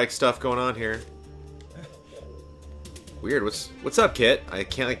excite bike stuff going on here. Weird, what's up, Kitt? I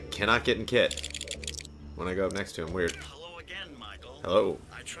cannot get in Kitt when I go up next to him. Weird. Hello again, Michael. Hello.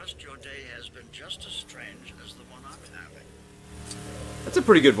 I trust your day has been just as strange as the one I'm having. That's a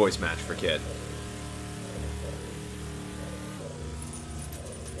pretty good voice match for Kitt.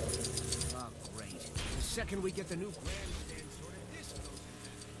 Oh, great. The second we get the new grandstand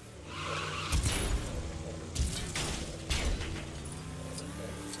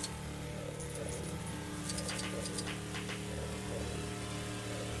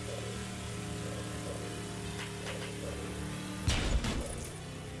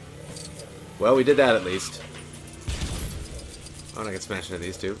Well, we did that at least. Oh, and I can smash into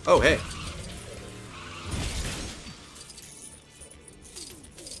these two. Oh, hey.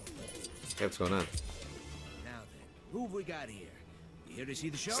 Hey, what's going on? Now then, who have we got here? You here to see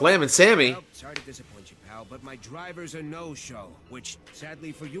the show? Slam and Sammy. Well, sorry to disappoint you, pal, but my driver's a no-show, which,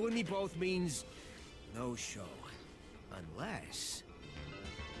 sadly for you and me both, means no show. Unless...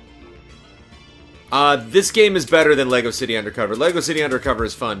 This game is better than Lego City Undercover. Lego City Undercover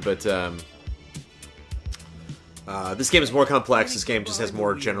is fun, but, this game is more complex. This game just has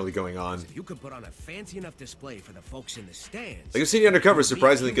more generally going on. You could put on a fancy enough display for the folks in the stands. Lego City Undercover is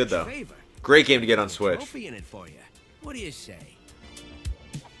surprisingly good, though. Great game to get on Switch. Trophy in it for you. What do you say?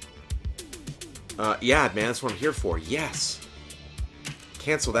 Yeah, man, that's what I'm here for. Yes.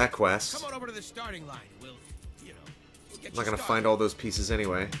 Cancel that quest. Come on over to the starting line. We'll, you know, get I'm not gonna find all those pieces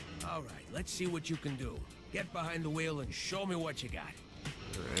anyway. All right, let's see what you can do. Get behind the wheel and show me what you got.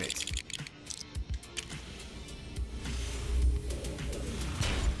 All right.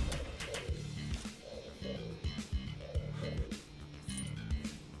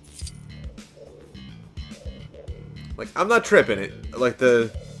 Like, I'm not tripping it. Like,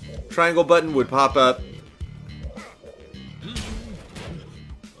 the triangle button would pop up.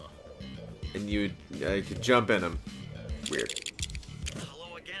 And you could jump in them. Weird.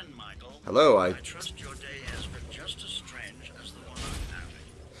 Hello again, Michael. Hello, I trust your day has been just as strange as the one I'm having.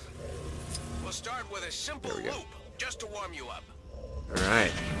 We'll start with a simple loop, just to warm you up.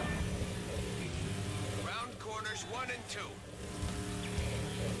 Alright. Round corners 1 and 2.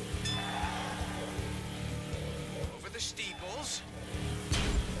 Over the steeples.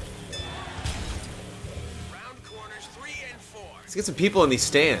 Round corners 3 and 4. Let's get some people in these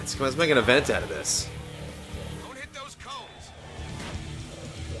stands. Come on, let's make an event out of this. Don't hit those cones.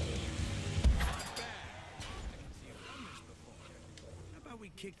 How about we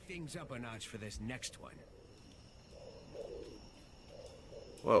kick things up a notch for this next one?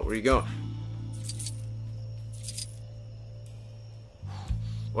 Whoa, where are you going?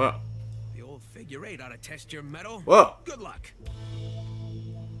 Whoa. The old figure 8 ought to test your mettle. Whoa. Good luck.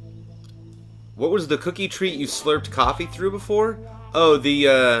 What was the cookie treat you slurped coffee through before? Oh,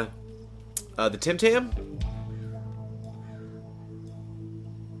 the Tim Tam?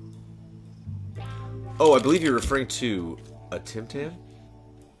 Oh, I believe you're referring to a Tim Tam?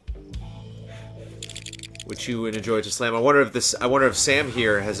 Which you would enjoy to slam. I wonder if Sam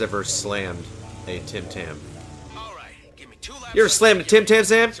here has ever slammed a Tim Tam. All right, give me 2 laps. You ever slammed a Tim Tam,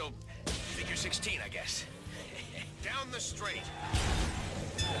 Sam? So, figure 16, I guess. Down the straight.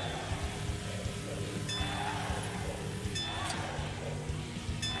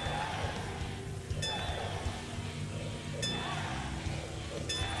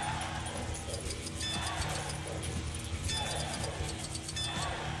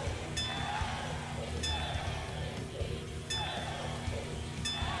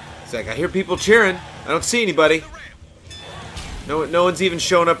 It's like, I hear people cheering. I don't see anybody. No one's even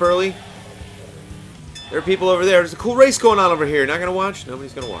showing up early. There are people over there. There's a cool race going on over here. Not gonna watch?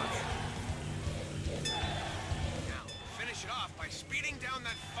 Nobody's gonna watch. Now, finish it off by speeding down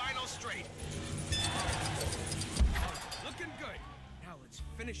that final straight. Looking good. Now let's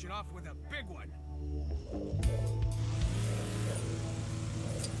finish it off with a big one.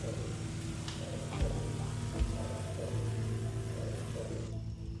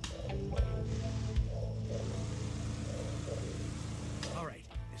 All right,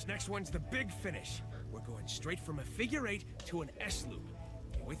 this next one's the big finish. We're going straight from a figure 8 to an S loop.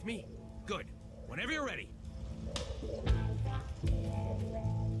 You with me? Good. Whenever you're ready.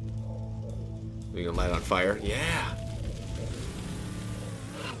 We gonna light on fire? Yeah.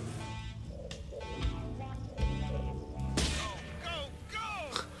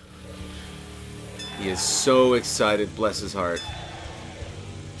 He is so excited, bless his heart.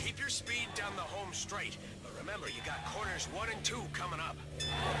 Keep your speed down the home straight, but remember you got corners 1 and 2 coming up.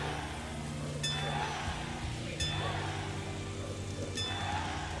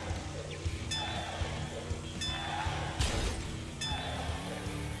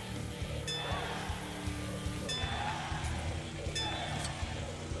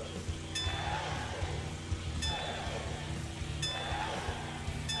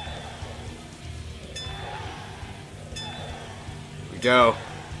 Go.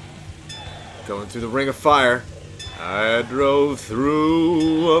 Going through the ring of fire. I drove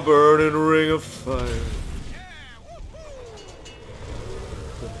through a burning ring of fire.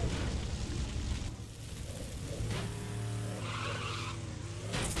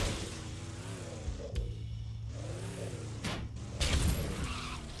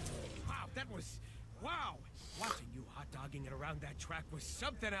 Wow, that was... Wow! Watching you hot-dogging it around found that track was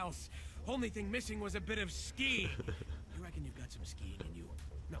something else. Only thing missing was a bit of skiing. You reckon you've got some skiing in you?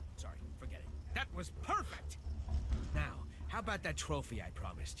 No, sorry, forget it. That was perfect! Now, how about that trophy I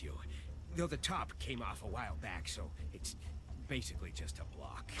promised you? Though the top came off a while back, so it's basically just a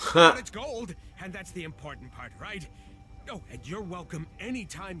block. But it's gold, and that's the important part, right? Oh, and you're welcome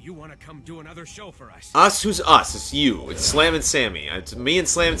anytime you want to come do another show for us. Us? Who's us? It's you. It's Slam and Sammy. It's me and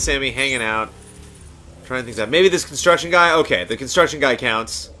Slam and Sammy hanging out. Trying things out. Maybe this construction guy? Okay, the construction guy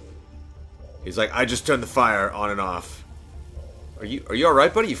counts. He's like, I just turned the fire on and off. Are you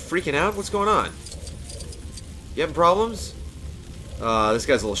alright, buddy? You freaking out? What's going on? You having problems? This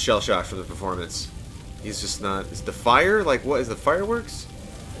guy's a little shell-shocked from the performance. He's just not... Is the fire? Like, what? Is the fireworks?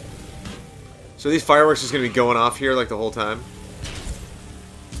 So these fireworks just gonna be going off here, like, the whole time?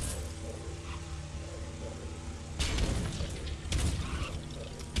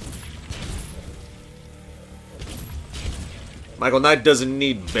 Michael Knight doesn't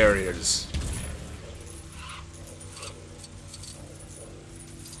need barriers.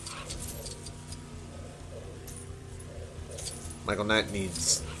 Michael Knight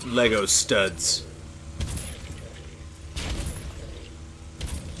needs Lego studs.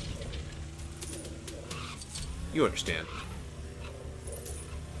 You understand.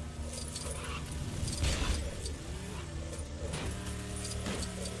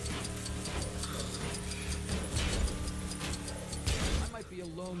 I might be a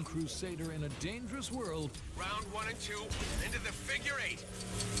lone crusader in a dangerous world. Round 1 and 2, into the figure 8.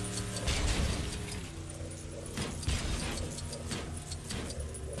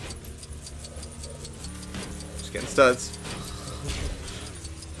 Just getting studs.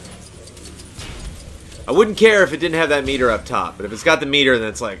 I wouldn't care if it didn't have that meter up top, but if it's got the meter, then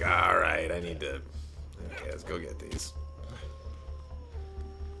it's like, alright, I need to... Okay, let's go get these.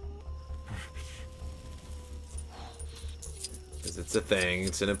 Because it's a thing,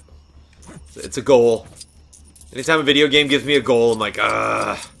 it's a goal. Anytime a video game gives me a goal, I'm like,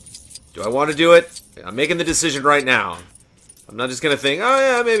 do I want to do it? I'm making the decision right now. I'm not just gonna think, oh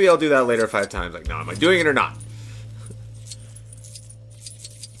yeah, maybe I'll do that later 5 times. Like, no, am I doing it or not?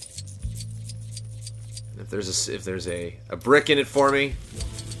 If there's a brick in it for me,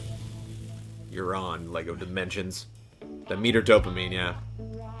 you're on Lego Dimensions. That meter dopamine, yeah.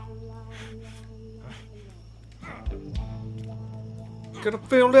 Gonna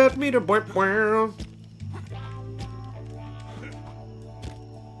feel that meter, boy.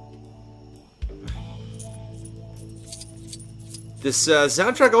 This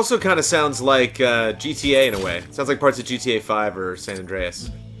soundtrack also kind of sounds like GTA in a way. It sounds like parts of GTA 5 or San Andreas.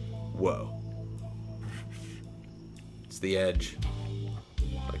 Whoa. The edge,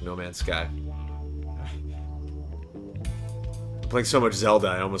 like No Man's Sky. Playing so much Zelda,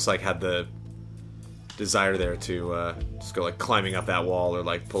 I almost like had the desire there to just go like climbing up that wall or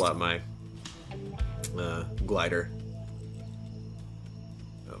like pull out my glider.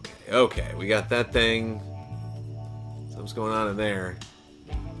 Okay, we got that thing. Something's going on in there.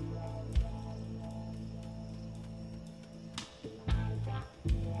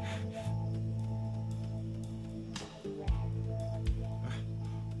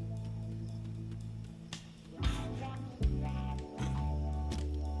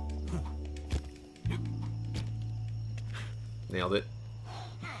 Nailed it.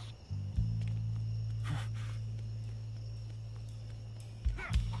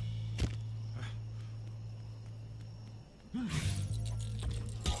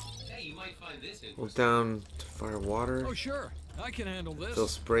 Hey, you might find this interesting. Look down to fire water. Oh sure, I can handle this. Fill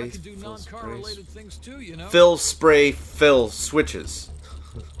spray. I can do non-car related things too, you know. Fill spray. Fill switches.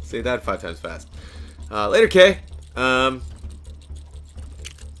 Say that 5 times fast. Later, Kay.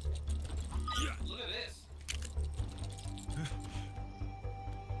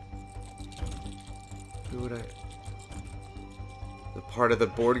 Who would I... The part of the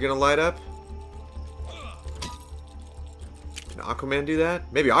board gonna light up? Can Aquaman do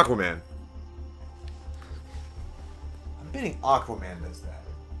that? Maybe Aquaman. I'm betting Aquaman does that.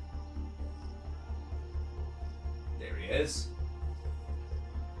 There he is.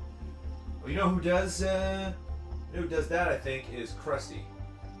 Well, you know who does that, I think, is Krusty.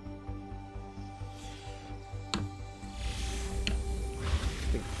 I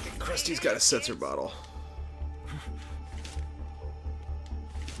think Krusty's got a sensor bottle.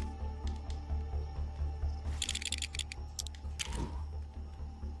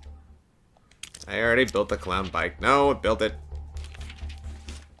 I already built the clown bike. No, I built it.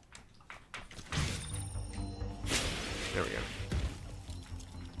 There we go.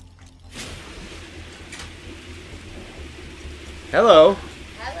 Hello.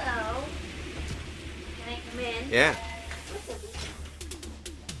 Hello. Can I come in? Yeah. What's a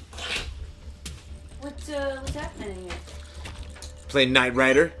what's happening here? Play Knight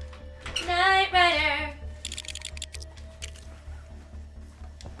Rider. Knight Rider.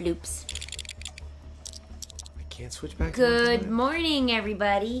 Bloops. I can't switch back. Good morning,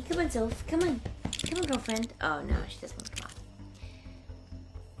 everybody. Come on, Soph. Come on. Come on, girlfriend. Oh, no, she doesn't want to come on.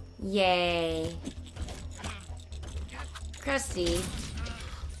 Yay. Krusty.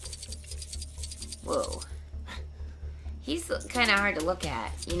 Whoa. He's kind of hard to look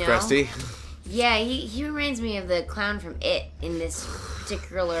at, you know? Krusty? Yeah, he reminds me of the clown from It in this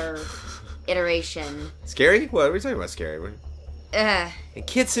particular iteration. Scary? What are we talking about? Scary? And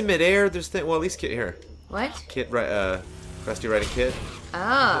Kitt's in midair. There's well, at least Kitt here. What? Kitt, Krusty riding Kitt.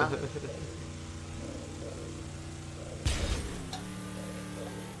 Oh.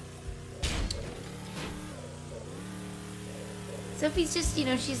 Sophie's just, you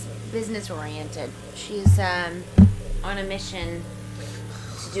know, she's business oriented. She's on a mission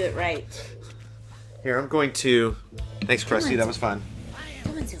to do it right. Here, I'm going to. Thanks, Krusty. That was fun.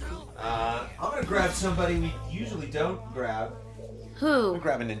 Come on, Sophie. I'm gonna grab somebody we usually don't grab. Who? I'm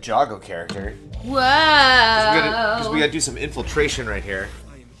grab a Ninjago character. Whoa! Because we gotta do some infiltration right here.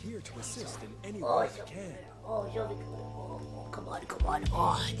 I am here to assist in any way I can. Oh, you'll be good. Oh, come on, come on.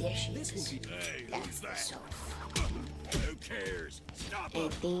 Oh, there she is. That's so. Who cares? Stop I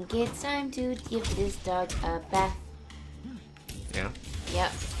think it's time to give this dog a bath. Yeah.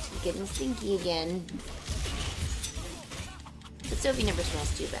 Yep, getting stinky again. But Sophie never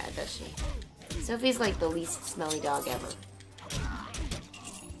smells too bad, does she? Sophie's like the least smelly dog ever.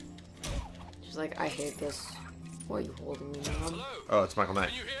 She's like, I hate this. Why are you holding me, Mom? Oh, it's Michael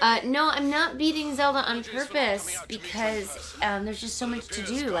Knight. No, I'm not beating Zelda on purpose because there's just so much to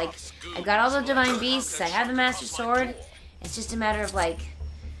do. Like, I got all the Divine Beasts, I have the Master Sword. It's just a matter of like,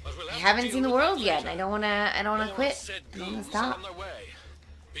 I haven't seen the world yet. I don't wanna quit. I don't wanna stop.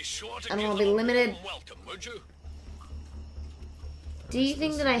 I don't wanna be limited. Do you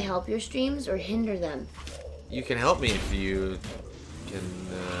think that I help your streams or hinder them? You can help me if you can.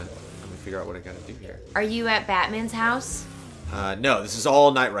 Let me figure out what I gotta do here. Are you at Batman's house? No, this is all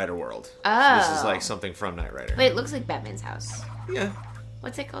Knight Rider world. Oh. This is like something from Knight Rider. But it looks like Batman's house. Yeah.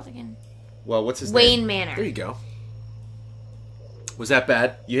 What's it called again? Well, what's his Wayne name? Manor. There you go. Was that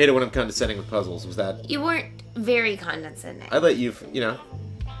bad? You hate it when I'm condescending with puzzles. Was that? You weren't very condescending. I let you,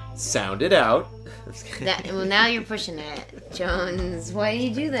 sound it out. Well, now you're pushing it, Jones. Why do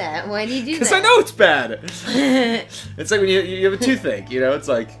you do that? Why do you do that? Because I know it's bad. It's like when you have a toothache. It's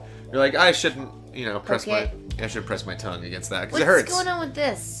like you're like I shouldn't, I should press my tongue against that because it hurts. What's going on with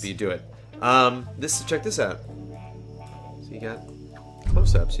this? But you do it. Check this out. So you got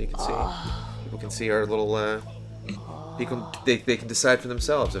close up, so you can see. People can see our little. They can decide for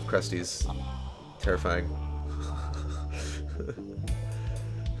themselves if Krusty's terrifying.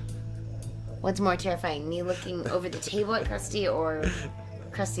 What's more terrifying, me looking over the table at Krusty or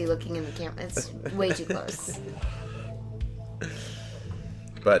Krusty looking in the camera? It's way too close.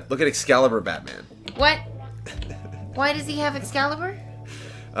 But look at Excalibur Batman. What? Why does he have Excalibur?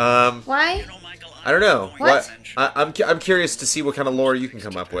 Why? I don't know. What? I'm curious to see what kind of lore you can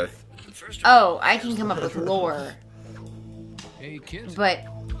come up with. Oh, I can come up with lore. Hey, Kitt. But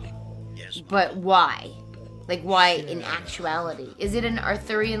why? Like, why in actuality? Is it an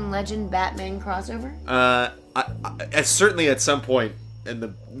Arthurian legend Batman crossover? Certainly at some point in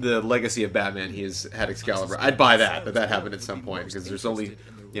the legacy of Batman, he has had Excalibur. I'd buy that that happened at some point, because there's only,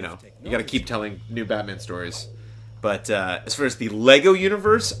 you got to keep telling new Batman stories. But as far as the Lego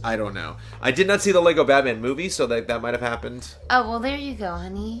universe, I don't know. I did not see the Lego Batman movie, so that might have happened. Oh, well, there you go,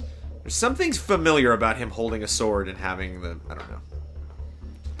 honey. There's something familiar about him holding a sword and having I don't know.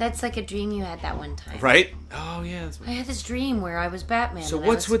 That's like a dream you had that one time. Right? Oh, yeah. I had this dream where I was Batman. So and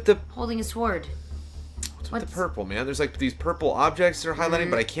what's with the... holding a sword. What's with the purple, man? There's like these purple objects that are highlighting,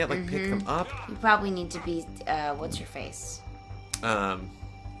 but I can't like pick them up. You probably need to be, what's your face?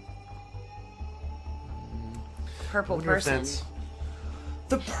 Purple person.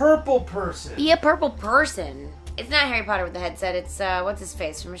 The purple person! Be a purple person. It's not Harry Potter with the headset, it's, what's his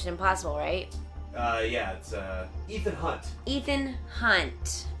face from Mission Impossible, right? Yeah, it's, Ethan Hunt. Ethan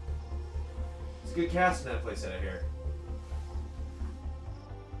Hunt. It's a good cast in that place out here.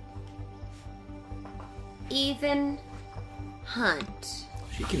 Ethan Hunt.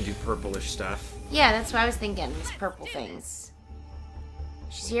 She can do purplish stuff. Yeah, that's what I was thinking. These purple things.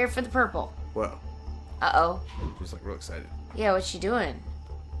 She's here for the purple. Whoa. Uh-oh. She's like real excited. Yeah, what's she doing?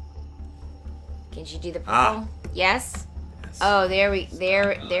 Can she do the purple? Ah. Yes? Oh, there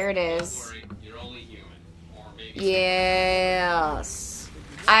it is. Yes.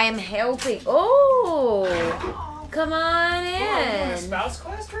 I am helping. Oh! come on Oh, are you on a in. spouse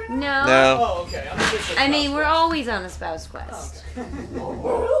quest right now? No. No. Oh, okay. I'm just I mean, we're always on a spouse quest.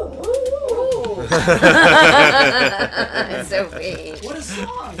 Sophie. What a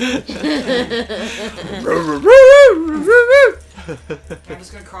song! I'm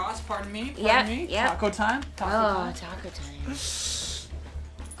just gonna cross. Pardon me. Pardon me. Yep. Taco time. Oh, taco time.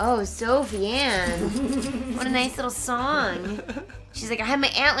 Oh, Sophie Ann. What a nice little song. She's like, I had my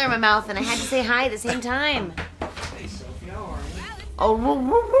antler in my mouth and I had to say hi at the same time. Hey, Sophie, how are you? Oh, woo,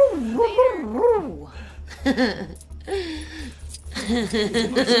 woo, woo, woo.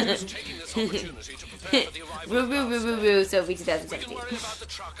 Sophie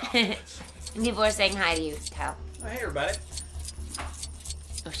 2017. And people are saying hi to you, Kyle. Oh, hey, everybody.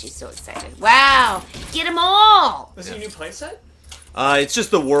 Oh, she's so excited. Wow! Get them all! Is it a new playset? It's just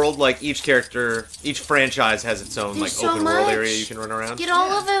the world. Like each character, each franchise has its own There's like so open world much. area you can run around. Get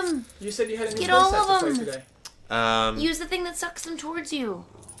all of them! You said you had a new Get all playset of to play them. today. Use the thing that sucks them towards you.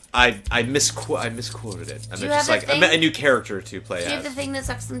 I misquoted it. I Do you meant just have like that I meant a thing? new character to play Do you have the as. thing that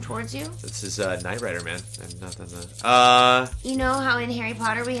sucks them towards you? This is Knight Rider, man. I've not done that. You know how in Harry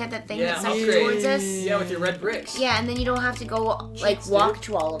Potter we had that thing Yeah, that sucks upgrade. towards us? Yeah, with your red bricks. Yeah, and then you don't have to go, like, Cheats, walk dude.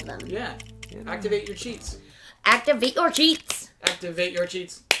 to all of them. Yeah. Activate your cheats. Activate your cheats! Activate your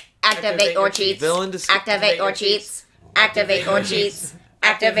cheats. Activate your cheats! Villain to Activate your cheats! Activate your cheats!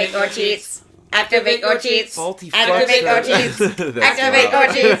 Activate your cheats! Activate your cheats! Faulty Activate your flex. cheats! That's Activate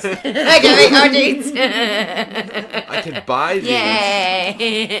wild. your cheats! Activate your cheats! I can buy these.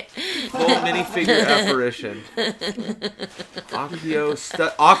 Yay! Full minifigure apparition. Accio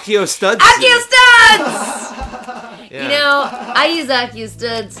studs. Accio studs! Yeah. You know, I use Accio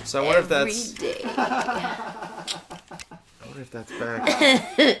studs So I wonder if every that's- day. I wonder if that's back.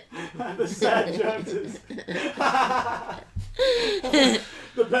 The sad jokes is...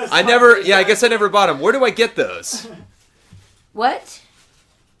 the best I part never. is Yeah, I that- guess I never bought them. Where do I get those? What?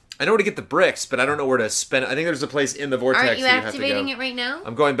 I know where to get the bricks, but I don't know where to spend. I think there's a place in the vortex. Aren't you that you have to activating go. it right now?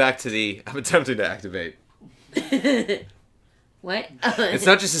 I'm going back to the. I'm attempting to activate. What? It's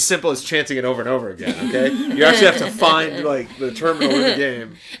not just as simple as chanting it over and over again. Okay, you actually have to find like the terminal in the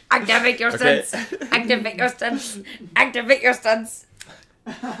game. Activate your Okay. studs. Activate your studs. Activate your studs.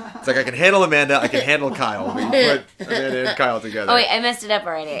 It's like I can handle Amanda, I can handle Kyle. But you put Amanda and Kyle together. Oh wait, I messed it up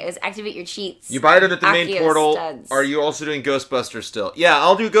already. It was activate your cheats. You buy it at the main Accio portal. studs. Are you also doing Ghostbusters still? Yeah,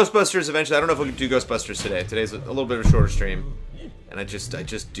 I'll do Ghostbusters eventually. I don't know if we can do Ghostbusters today. Today's a little bit of a shorter stream, and I just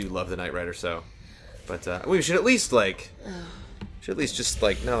do love the Knight Rider. So, but we should at least just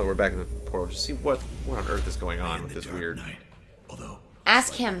like now that we're back in the portal, just see what on earth is going on with this weird.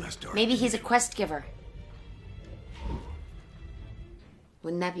 Ask him. Maybe he's a quest giver.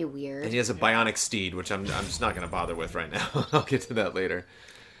 Wouldn't that be weird? And he has a bionic steed, which I'm just not going to bother with right now. I'll get to that later.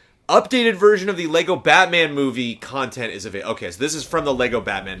 Updated version of the Lego Batman movie content is available. Okay, so this is from the Lego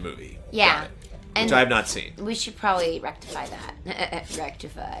Batman movie. Yeah. Got it. And Which I have not seen. We should probably rectify that.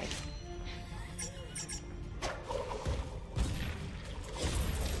 Rectify.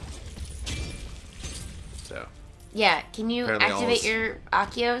 So. Yeah, can you Apparently activate all's- your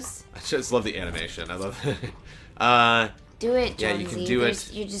Akios? I just love the animation. I love it. Do it, Yeah, Jonesy. you can do There's-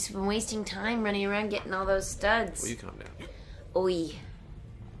 it. You're just been wasting time running around getting all those studs. Will you calm down? Oi.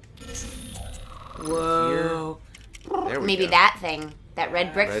 Whoa. There we Maybe go. that thing. That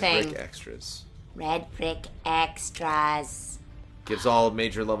red brick Red thing. brick extras. Red brick extras. Gives all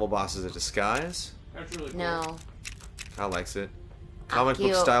major level bosses a disguise. That's really cool. No. Kyle likes it. Comic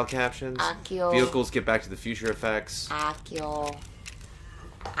book Akio. style captions. Akio. Vehicles get back to the future effects. Akio.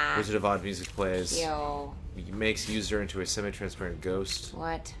 Wizard of Odd music plays. Akio. Makes user into a semi-transparent ghost.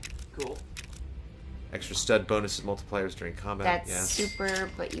 What? Cool. Extra stud bonus multipliers during combat. That's yes. super,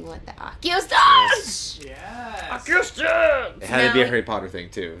 but you want the Akio studs! Yes. Akio studs! It had to be a No, Harry Potter thing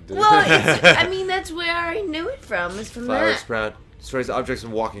too. Well, I mean, that's where I knew it from. Is from Flower that. sprout destroys objects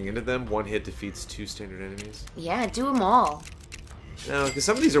when walking into them. One hit defeats 2 standard enemies. Yeah, do them all. No, because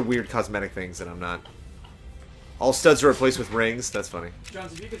some of these are weird cosmetic things that I'm not. All studs are replaced with rings. That's funny.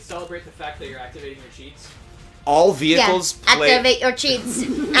 Jones, if you could celebrate the fact that you're activating your cheats. All vehicles Yeah. play. Activate your cheats.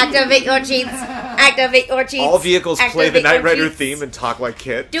 Activate your cheats. Activate your cheats. All vehicles play the Activate Knight your Rider cheats. theme and talk like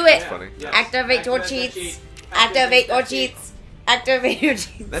Kitt. Do it. That's funny. Yes. Activate your Activate that cheats. cheat. Activate your that cheat. cheats. Activate your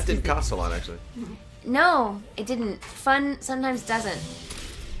cheats. That didn't cost a lot, actually. No, it didn't. Fun sometimes doesn't.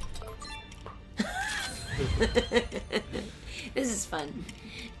 This is fun.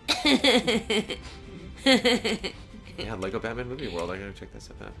 Yeah, Lego Batman Movie World. I gotta check that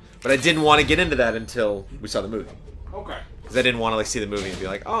stuff out. But I didn't want to get into that until we saw the movie. Okay. Because I didn't want to like see the movie and be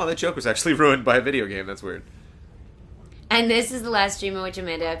like, oh, that joke was actually ruined by a video game. That's weird. And this is the last stream in which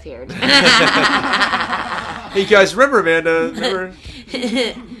Amanda appeared. Hey guys, remember Amanda?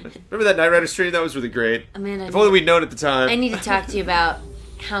 Remember that Knight Rider stream? That was really great. Amanda, if only we'd known at the time. I need to talk to you about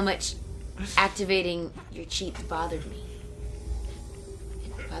how much activating your cheats bothered me.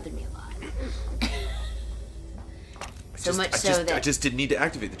 It bothered me a lot. So much so that I just didn't need to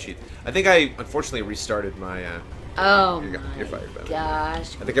activate the cheat. I think I unfortunately restarted my. Oh you're fired, my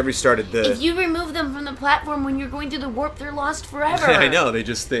gosh! I think I restarted the. If you remove them from the platform when you're going through the warp, they're lost forever. I know they.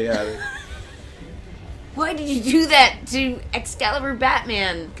 Why did you do that to Excalibur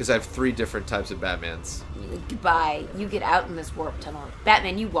Batman? Because I have 3 different types of Batmans. Goodbye. You get out in this warp tunnel.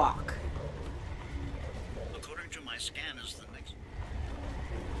 Batman, you walk. According to my scanners, the next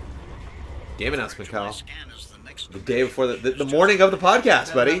game announcement, Kyle. The day before the morning of the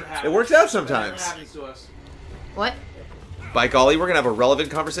podcast, buddy. It works out sometimes. What? By golly, we're gonna have a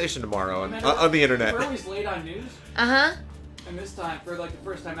relevant conversation tomorrow on the internet. We're always late on news. Uh-huh. And this time, for like the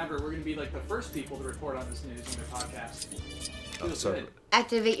first time ever, we're gonna be like the first people to report on this news in their podcast. Feels good.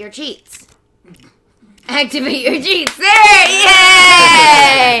 Activate your cheats. Activate your cheats. There!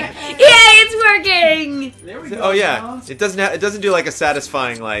 Yay! Yay! It's working. There we go. Oh yeah, it doesn't do like a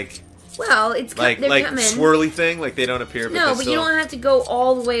satisfying Well, it's like they're coming. swirly thing. Like they don't appear. No, but you don't have to go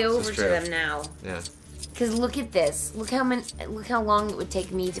all the way over to true. them now. Yeah. Because look at this. Look how long it would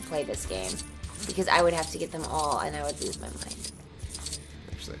take me to play this game. Because I would have to get them all, and I would lose my mind.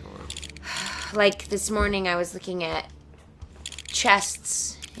 Actually, hold on. Like this morning, I was looking at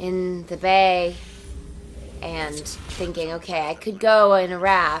chests in the bay, and thinking, okay, I could go in a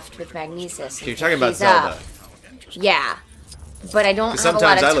raft with Magnesis. Okay, you're talking about Zelda. Up. Yeah, but I don't have a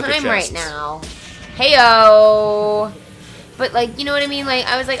sometimes lot I of look at time right chests. now. Heyo. But like, you know what I mean? Like,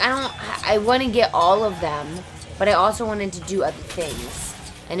 I was like, I want to get all of them, but I also wanted to do other things.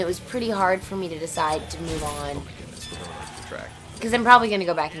 And it was pretty hard for me to decide to move on. Because I'm probably going to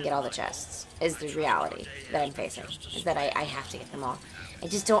go back and get all the chests, is the reality that I'm facing. Is that I have to get them all. I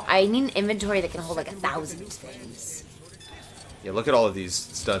just don't, I need an inventory that can hold like 1,000 things. Yeah, look at all of these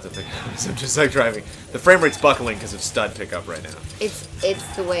studs I'm picking up. I'm just like driving. The frame rate's buckling because of stud pickup right now. It's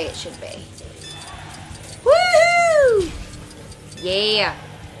the way it should be. Woohoo! Yeah.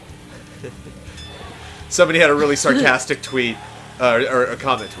 Somebody had a really sarcastic tweet, or a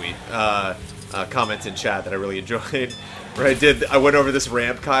comment tweet, comment in chat that I really enjoyed. Where I went over this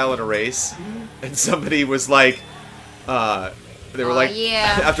ramp, Kyle, in a race, and somebody was like, they were like,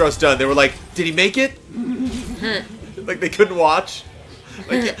 yeah. After I was done, they were like, did he make it? Like they couldn't watch.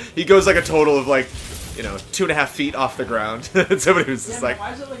 Like he goes like a total of like, 2.5 feet off the ground. And somebody was just like,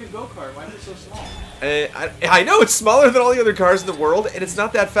 why is it like a go-kart? Why is it so small? I know it's smaller than all the other cars in the world, and it's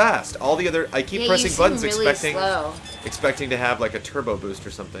not that fast. All the other, I keep pressing buttons really expecting to have like a turbo boost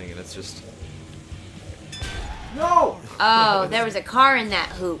or something, and it's just. No! Oh, there was a car in that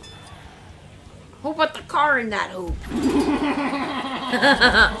hoop. Who put the car in that hoop?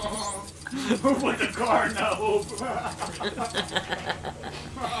 Who put the car in that hoop?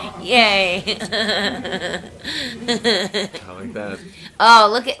 Yay! I like that. Oh,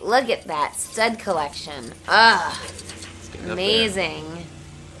 look at that stud collection. Amazing.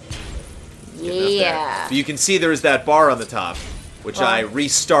 Yeah. But you can see there's that bar on the top, which I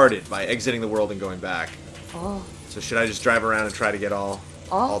restarted by exiting the world and going back. Oh. So should I just drive around and try to get all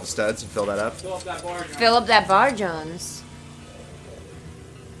the studs and fill that up? Fill up that bar, Jones. Fill up that bar, Jones.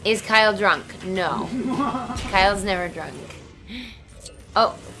 Is Kyle drunk? No. Kyle's never drunk.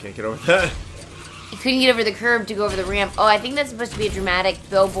 Oh. Can't get over that. You couldn't get over the curb to go over the ramp. Oh, I think that's supposed to be a dramatic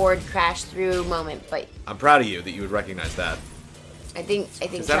billboard crash through moment, but I'm proud of you that you would recognize that. I think.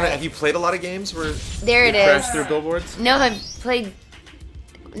 Have you played a lot of games where there it you is. crash through billboards? No, I've played.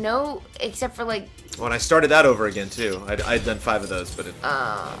 No, except for like. When I started that over again too, I'd done 5 of those, but it.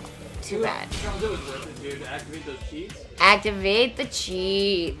 Too bad. Jones, it was worth it, dude, to activate those cheats. Activate the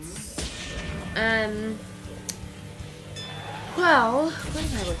cheats. Well, what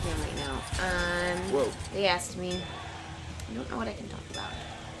am I working on right now? Whoa. They asked me. I don't know what I can talk about.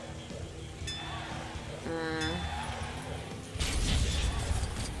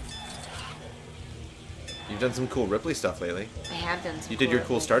 You've done some cool Ripley stuff lately. I have done some. You did your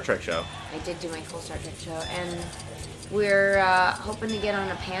cool Star Trek show. I did do my cool Star Trek show, and we're hoping to get on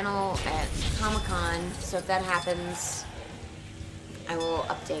a panel at Comic-Con. So if that happens, I will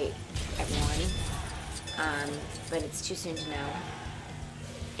update everyone. But it's too soon to know.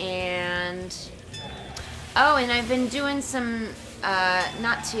 And and I've been doing some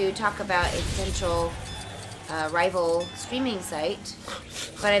not to talk about a potential rival streaming site,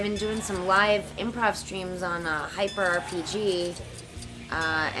 but I've been doing some live improv streams on Hyper RPG,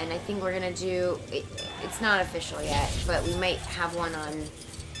 and I think we're gonna do it's not official yet, but we might have one on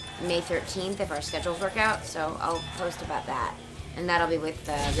May 13th if our schedules work out. So I'll post about that, and that'll be with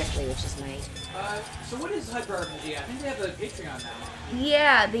Ripley, which is my. So what is Hyper RPG? I think they have a Patreon now.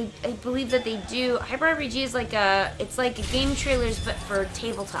 Yeah, I believe that they do. Hyper RPG is like it's like game trailers but for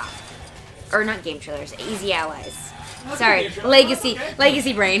tabletop, or not game trailers, Easy Allies. That's Sorry, a legacy, okay.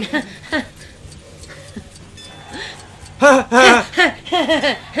 legacy brain.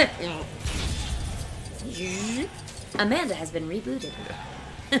 Amanda has been rebooted.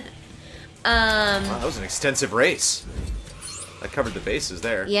 Wow, that was an extensive race. I covered the bases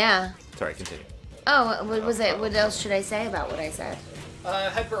there. Yeah. Sorry, continue. Oh, what was it? What else should I say about what I said?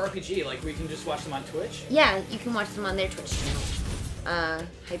 Hyper RPG, like we can just watch them on Twitch. Yeah, you can watch them on their Twitch channel.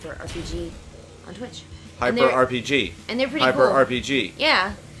 Hyper RPG on Twitch. Hyper RPG. And they're pretty Hyper cool. RPG.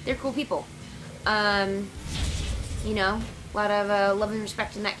 Yeah, they're cool people. You know, a lot of love and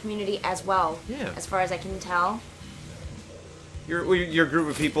respect in that community as well. Yeah. As far as I can tell. Your group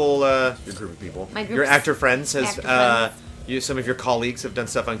of people. My group. Your actor friends has. Actor friends. Some of your colleagues have done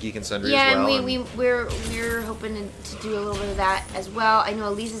stuff on Geek and Sundry Yeah, as well. and we're hoping to do a little bit of that as well. I know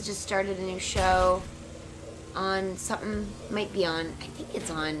Elisa's just started a new show on something, might be on, I think it's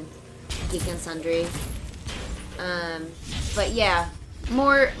on Geek and Sundry. But yeah,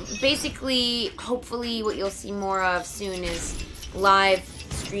 more, basically, hopefully what you'll see more of soon is live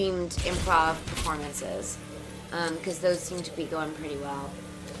streamed improv performances. Because those seem to be going pretty well.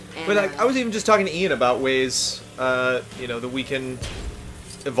 And, But I was even just talking to Ian about ways, that we can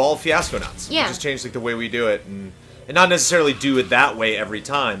evolve Fiasco Nuts. Yeah. Just change like the way we do it, and not necessarily do it that way every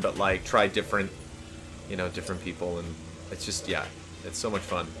time, but like try different people, and it's just it's so much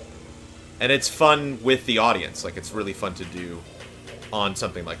fun, and it's fun with the audience. Like it's really fun to do on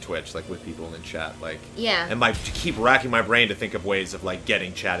something like Twitch, like with people in chat, like and to keep racking my brain to think of ways of like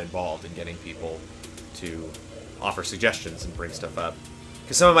getting chat involved and getting people to offer suggestions and bring stuff up.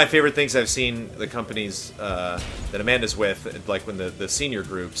 Because some of my favorite things I've seen the companies that Amanda's with, like when the senior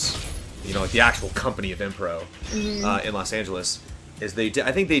groups, like the actual company of Impro in Los Angeles, is they did,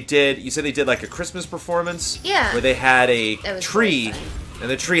 I think they did, you said they did like a Christmas performance where they had a tree, and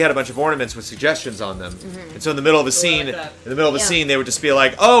the tree had a bunch of ornaments with suggestions on them. And so in the middle of a scene, they would just be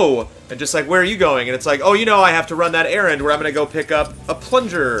like, oh, and just like, where are you going? And it's like, oh, I have to run that errand where I'm going to go pick up a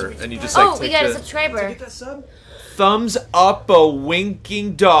plunger. And you just like, we got a subscriber. Get that sub? Thumbs up a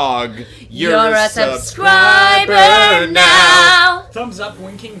winking dog. You're a subscriber now. Thumbs up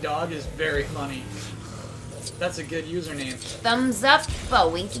winking dog is very funny. That's a good username. Thumbs up a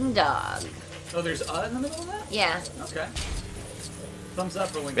winking dog. Oh, there's a in the middle of that? Yeah. Okay. Thumbs up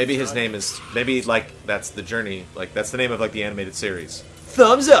a winking dog. Maybe his name is, like, that's the journey. Like, that's the name of, like, the animated series.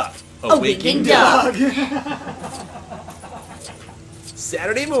 Thumbs up a winking dog.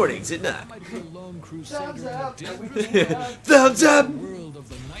 Saturday mornings at 9. Thumbs up. Thumbs up.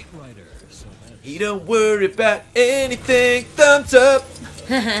 He don't worry about anything. Thumbs up.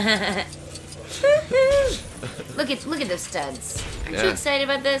 Look at those studs. Aren't you excited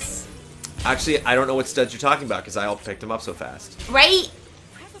about this? Actually, I don't know what studs you're talking about because I all picked them up so fast. Right?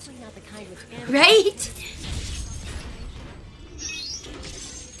 Probably not the kind with Right?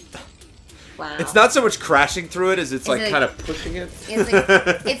 Wow. It's not so much crashing through it as it's like kind of pushing it.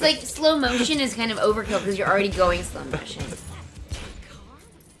 It's like slow motion is kind of overkill because you're already going slow motion.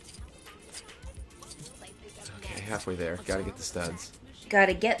 Okay, halfway there. Gotta get the studs.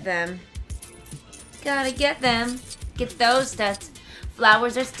 Gotta get them. Gotta get them. Get those studs.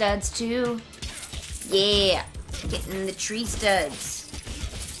 Flowers are studs too. Yeah. Getting the tree studs.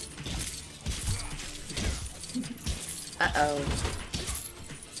 Uh-oh.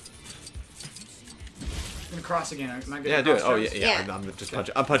 I'm gonna cross again. Am I good? Yeah, do it. Oh, yeah. Yeah. I'm just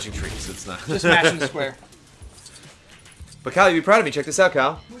punching. I'm punching trees. It's not. Just mashing the square. But Kyle, you'd be proud of me. Check this out,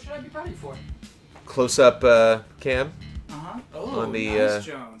 Kyle. What should I be proud of you for? Close up cam. Oh, on the nice,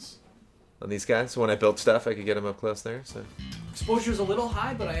 Jones. on these guys. So when I build stuff, I could get them up close there. So Exposure's a little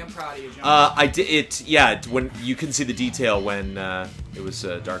high, but I am proud of you, Jones. I did it. Yeah, when you couldn't see the detail when it was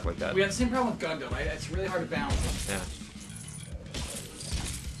dark like that. We have the same problem with Gundam. Right? It's really hard to balance. Yeah.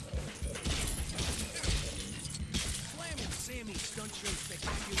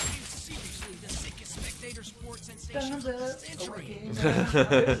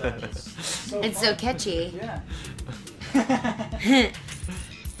 It's so catchy. Yeah.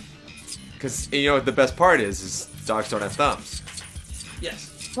 Because what the best part is dogs don't have thumbs.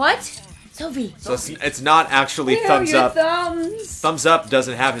 Yes. What? Sophie. So it's not actually Where thumbs are your up. thumbs? Thumbs up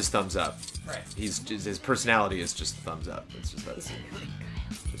doesn't have his thumbs up. Right. His personality is just thumbs up. It's just that.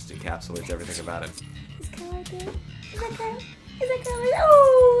 Just encapsulates everything about him. Is Kyle good? Is that Kyle? Is that Kyle?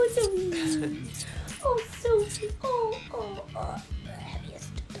 Oh, Sophie. Oh, Sophie. Oh. The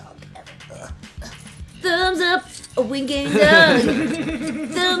happiest dog Thumbs up, a winking dog.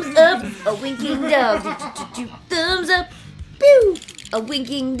 Thumbs up, a winking dog. Thumbs up, pew, a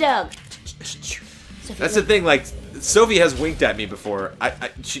winking dog. That's the thing, like, Sophie has winked at me before.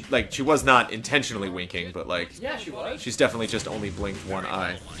 She was not intentionally winking, but like, Yeah, she was. she's definitely just only blinked one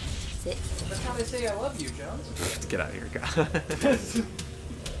eye. Sit. That's how they say I love you, Jones. Get out of here, guy.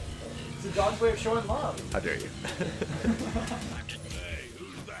 It's a dog's way of showing love. How dare you?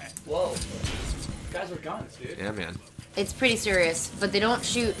 Whoa. Guys with guns, dude. Yeah, man. It's pretty serious, but they don't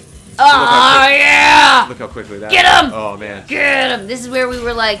shoot. Oh, yeah! Look how quickly that. Get him! Oh man. Get him! This is where we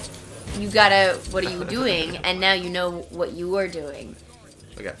were like, you gotta, what are you doing? And now you know what you are doing.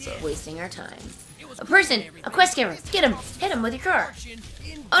 Look at so. Wasting our time. A person! A quest giver! Get him! Hit him with your car!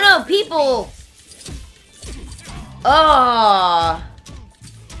 Oh no, people! Oh!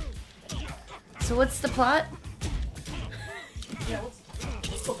 So what's the plot? Yeah,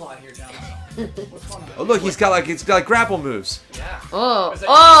 what's the plot here, Jones? What's going on? Oh look, he's got like grapple moves. Yeah. Oh, Is that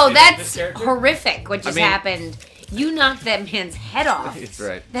oh, this that's character? horrific what just I mean- happened. You knocked that man's head off. That's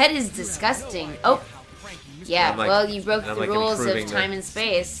right. That is disgusting. Oh, yeah, I'm like- well, you broke I'm the like rules of improving the- time and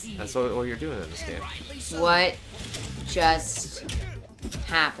space. That's all you're doing in this game. What just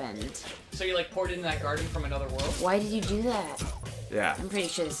happened? So you like poured into that garden from another world? Why did you do that? Yeah. I'm pretty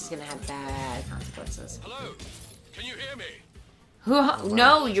sure this is gonna have bad consequences. Hello? Can you hear me? Who?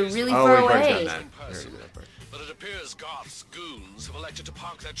 No, you're really Oh, far we've already away. done that. We already did that part. But it appears Garth's goons have elected to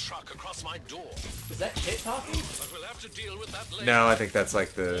park their truck across my door. Is that Kitt talking? But we'll have to deal with that later. No, I think that's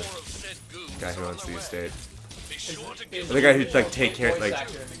like the More of said goons guy who on owns the the way. estate. Be sure to give The guy who them like more take care, Voice like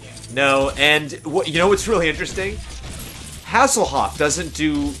actor in the game. no, and what you know what's really interesting? Hasselhoff doesn't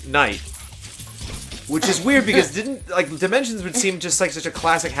do night, which is weird because didn't like Dimensions would seem just like such a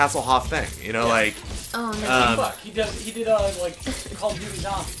classic Hasselhoff thing, you know, like Oh no. Fuck, he did like Call of Duty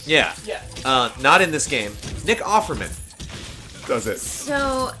Zombies. yeah, Yeah. not in this game. Nick Offerman does it.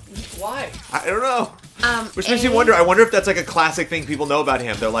 So, Why? I don't know. Which makes me A- wonder. I wonder if that's like a classic thing people know about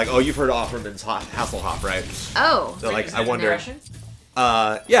him. They're like, oh, you've heard of Offerman's Hasselhoff, right? Oh. They're like, Is I it wonder. impression?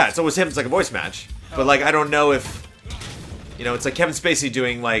 Yeah, it's always him. It's like a voice match. But like, I don't know if, you know, it's like Kevin Spacey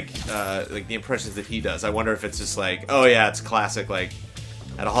doing like the impressions that he does. I wonder if it's just like, oh yeah, it's classic. Like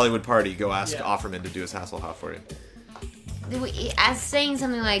at a Hollywood party, go ask Yeah. Offerman to do his Hasselhoff for you. As saying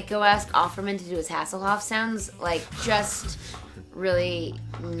something like "Go ask Offerman to do his Hasselhoff" sounds like just really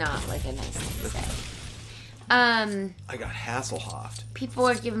not like a nice thing to say. I got Hasselhoffed. People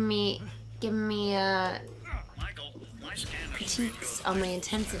are giving me Michael, my scanner critiques on my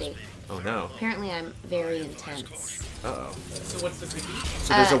intensity. Oh no. Apparently, I'm very intense. Uh oh. So what's the critique?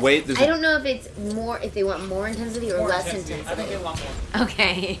 So there's a way. There's I a, don't know if it's more, if they want more intensity or More less intensity. intensity. I think they want more.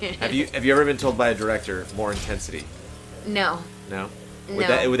 Okay. have you ever been told by a director more intensity? No. No.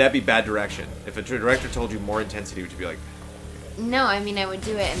 No. Would that be bad direction? If a director told you more intensity, would you be like, No, I mean I would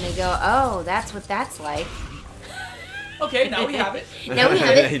do it, and they go, "Oh, that's what that's like." Okay, now we have it. Now we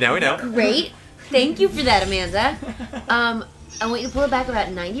have it. Now we know. Great. Thank you for that, Amanda. I want you to pull it back about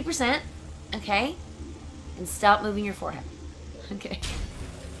 90%, okay? And stop moving your forehead. Okay.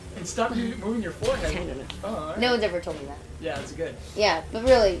 And stop moving your forehead. I don't know. Oh, all right. No one's ever told me that. Yeah, that's good. Yeah, but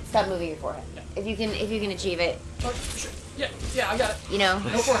really, stop moving your forehead. If you can achieve it, Oh, sure. Yeah, I got it. you know.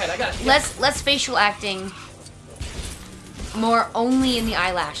 No forehead, I got it. Yeah. Less facial acting. More only in the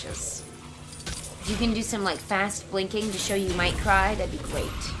eyelashes. If you can do some like fast blinking to show you might cry, that'd be great.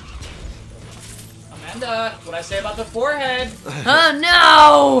 Amanda, what I say about the forehead? Oh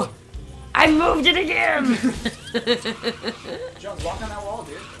no! I moved it again! Jones, walk on that wall,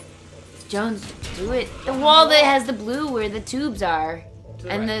 dude. Jones, do it. The wall that has the blue where the tubes are. To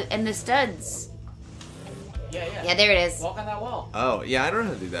the And right. the studs. Yeah. Yeah, there it is. Walk on that wall. oh yeah, I don't know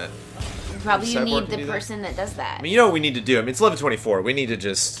how to do that. Probably you Cyborg need can the do that? person that does that. I mean, you know what we need to do? I mean, it's 11:24. We need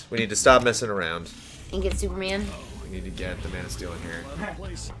to stop messing around. And get Superman. We need to get the Man of Steel in here.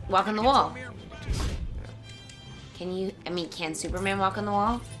 Walk on the wall. Can Superman walk on the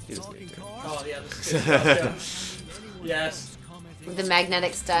wall? He doesn't need to. Oh, yeah, this is good stuff, yeah. Yes. With the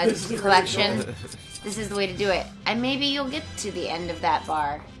magnetic stud This is collection. really This is the way to do it. And maybe you'll get to the end of that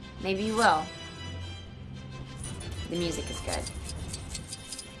bar. Maybe you will. The music is good.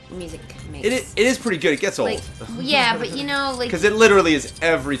 The music makes... It is pretty good. It gets old. Like, yeah, but you know, like... Because it literally is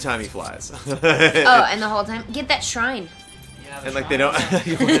every time he flies. Oh, and the whole time... Get that shrine. Yeah, And like they don't.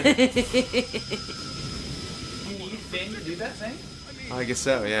 You need Finn to do that thing? I guess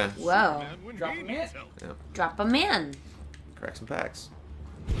so. Yeah. Whoa. Drop him in. Yeah. Drop a man. Crack some packs.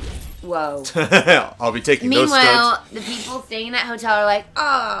 Whoa. I'll be taking those strokes. Meanwhile, the people staying in that hotel are like,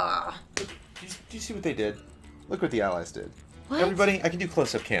 oh. Do you see what they did? Look what the Allies did. What? Everybody, I can do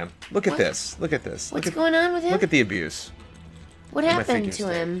close-up cam. Look at What? this. Look at this. What's going on with him? Look at the abuse. What My happened figure to stick.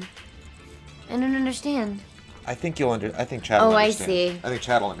 him? I don't understand. I think you'll I think Chad will Oh, I understand. see. I think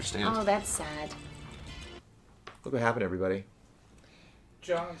Chad will understand. Oh, that's sad. Look what happened, everybody.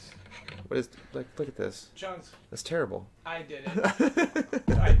 Jones. What is like? Look at this. Jones. That's terrible. I did it.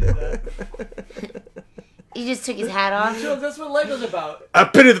 I did that. He just took his hat off. Jones, that's what Lego's about. I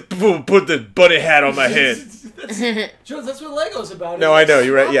put the bunny hat on my head. Jones, that's what Lego's about. No, I know.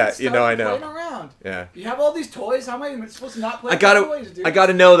 You're right. Yeah, Stuff, you know, I know. Playing around. Yeah. You have all these toys. How am I supposed to not play I with gotta, toys, dude? I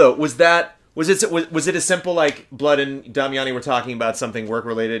gotta know though. Was it as simple like Blood and Damiani were talking about something work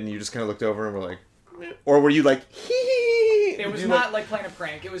related, and you just kind of looked over and were like, meh? Or were you like, hee? It was not like playing a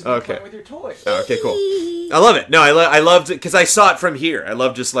prank. It was you playing with your toys. Oh, okay, cool. I love it. No, I loved it because I saw it from here. I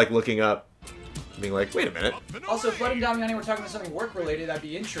love just like looking up, being like, wait a minute. Also, if Blood and Damiani were talking about something work related, I'd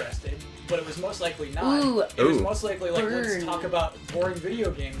be interested. But it was most likely not. Ooh. It was Ooh. most likely like, let's talk about boring video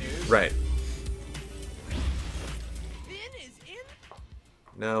game news. Right. Finn is in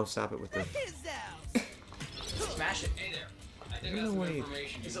No, stop it with the. his house. Smash it. Hey there. I think I got some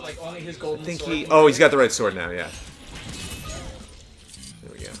information. Is it like only his golden I think sword? he. Oh, he's got the right sword now. Yeah.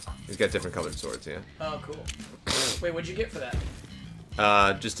 There we go. He's got different colored swords. Yeah. Oh, cool. Wait, what'd you get for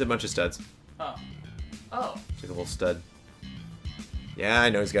that? Just a bunch of studs. Oh. Oh. Like a little stud. Yeah, I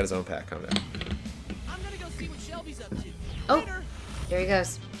know he's got his own pack. Calm down. I'm gonna go see what Shelby's up to. Oh, Later. there he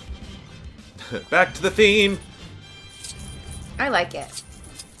goes. Back to the theme. I like it.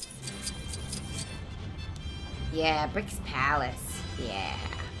 Yeah, Brick's Palace. Yeah.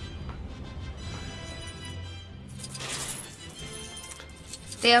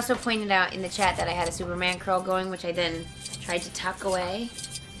 They also pointed out in the chat that I had a Superman curl going, which I then tried to tuck away.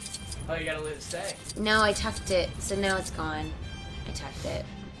 Oh, you gotta let it stay. No, I tucked it, so now it's gone. I tucked it.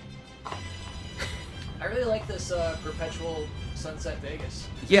 I really like this perpetual Sunset Vegas.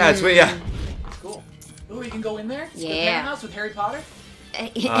 Yeah, it's yeah. It's cool. Ooh, you can go in there? The Yeah. penthouse with Harry Potter?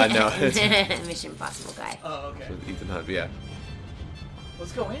 No. Mission Impossible guy. Oh, okay. With Ethan Hunt, yeah.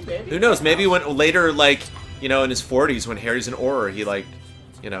 Let's go in, baby. Who knows? Maybe when later, like in his 40s, when Harry's an Auror, he like,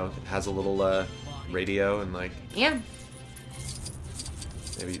 has a little radio and like Yeah.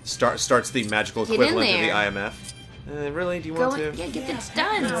 maybe starts the magical Get in equivalent of the there. IMF. Really? Do you Go want in, to? yeah, get the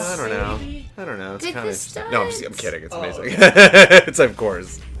studs. I don't know. I don't know. It's Get kind the of. No, I'm studs. kidding. It's Oh, amazing. okay. It's of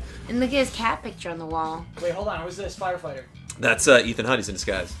course. And look at his cat picture on the wall. Wait, hold on. Who's this firefighter? That's Ethan Hunt. He's in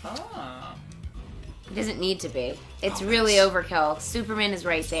disguise. Ah. He doesn't need to be. It's really overkill. Superman is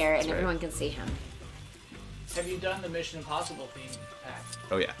right there, and everyone can see him. Have you done the Mission Impossible theme pack?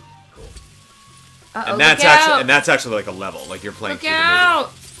 Oh yeah. Cool. Uh-oh, And that's look actually out! like a level. Like you're playing Look through out!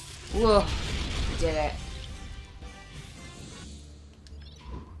 Whoa. I did it.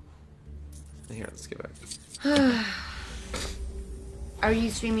 the movie. Here, let's get back. Are you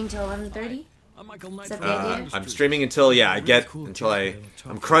streaming till 11:30? Is that the idea? I'm streaming until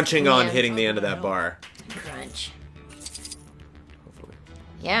I'm crunching on hitting the end of that bar. Crunch. Hopefully.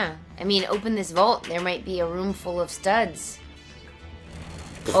 Yeah. I mean, open this vault. There might be a room full of studs.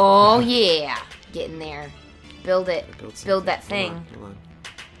 Oh, yeah. Get in there. Build it. Build that thing. Hold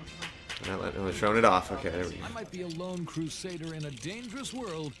on. I'm throwing it off. Okay, there we go. I might be a lone crusader in a dangerous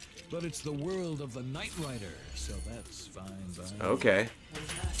world, but it's the world of the Knight Rider, so that's fine by me. Okay.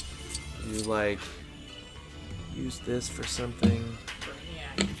 You like use this for something?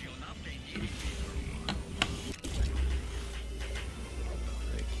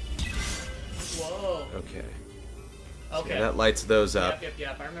 Whoa. Okay. Okay. So that lights those up.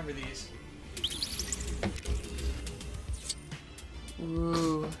 Yep. I remember these.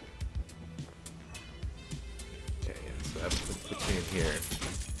 Ooh. Okay, yeah. So that puts me in here.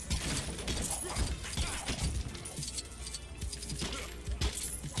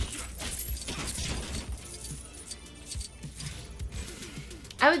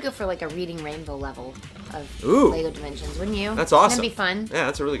 I would go for like a Reading Rainbow level of Ooh. Lego Dimensions, wouldn't you? That's awesome. That'd be fun. Yeah,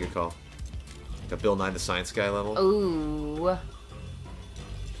 that's a really good call. Like a Bill Nye the Science Guy level. Ooh.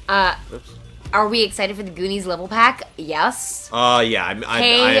 Oops. Are we excited for the Goonies level pack? Yes. Yeah, I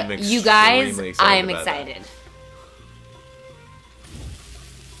Hey, am extremely you guys, excited I am about that. excited.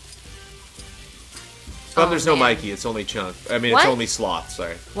 But Oh, there's no man. Mikey, it's only Chunk. I mean, What? it's only Sloth,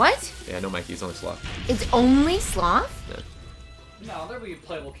 sorry. What? Yeah, no Mikey, it's only Sloth. It's only Sloth? No, there'll be a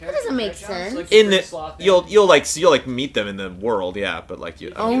playable character. That doesn't make right, John? sense. Like In Secret the Sloth thing. you'll meet them in the world, yeah, but like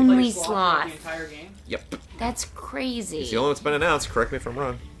you. I mean, Only Play Sloth Sloth. The entire game. Yep. That's crazy. He's the only one that's been announced. Correct me if I'm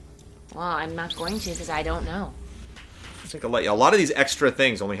wrong. Well, I'm not going to because I don't know. I think a lot of these extra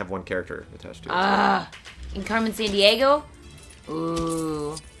things only have one character attached to it. In Carmen San Diego?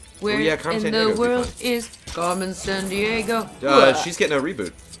 Ooh. Where yeah, Carmen in Sandiego would the be world fun. is Carmen Sandiego? She's getting a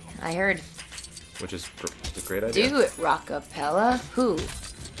reboot, I heard. which is a great idea. Do it, Rockapella. Who?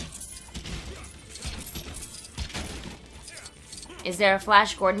 Is there a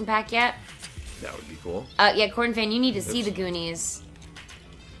Flash Gordon pack yet? That would be cool. Yeah, Gordon fan, you need to see The Goonies.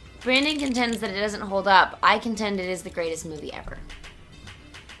 Brandon contends that it doesn't hold up. I contend it is the greatest movie ever.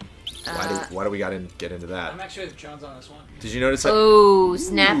 Why do we get into that? I'm actually with Jones on this one. Did you notice? Oh,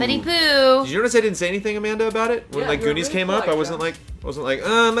 snappity poo! Did you notice I didn't say anything, Amanda, about it when Yeah, like you were Goonies really came up? polite, I wasn't like,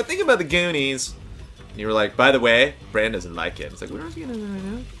 I'm thinking about the Goonies. And you were like, by the way, Brand doesn't like it. It's like, what are you gonna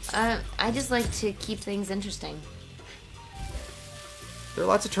do? I just like to keep things interesting. There are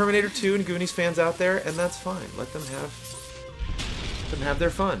lots of Terminator 2 and Goonies fans out there, and that's fine. Let them have their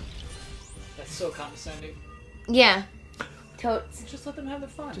fun. That's so condescending. Yeah. Totes. Just let them have their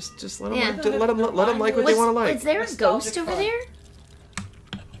fun. Just let them Yeah. let them like what they want to like. Is there a Nostalgic ghost over fun. there?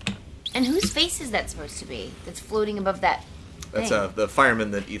 And whose face is that supposed to be? That's floating above that That's thing? the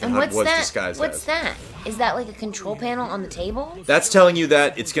fireman that Ethan And Hunt what's was that? disguised What's as. that? Is that like a control panel on the table? That's telling you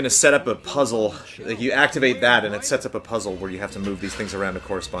that it's going to set up a puzzle. Like you activate that, and it sets up a puzzle where you have to move these things around to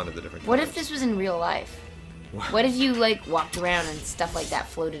correspond to the different. What colors. if this was in real life? What if you like walked around and stuff like that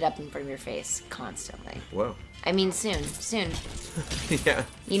floated up in front of your face constantly? Whoa. I mean, soon. Yeah.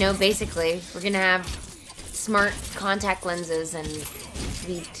 You know, basically, we're gonna have smart contact lenses and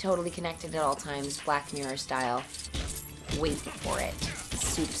be totally connected at all times, Black Mirror style. Wait for it.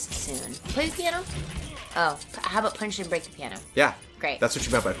 Soups soon. Play the piano? Oh, how about punch and break the piano? Yeah. Great. That's what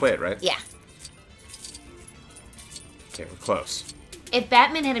you meant by play it, right? Yeah. Okay, we're close. If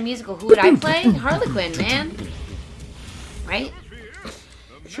Batman had a musical, who would I play? Harlequin, man. Right?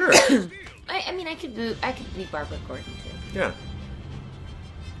 Sure. I mean, I could be Barbara Gordon too. Yeah.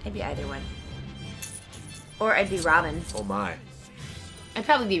 I'd be either one. Or I'd be Robin. Oh my. I'd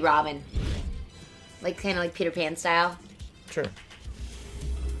probably be Robin. Like, kind of like Peter Pan style. Sure.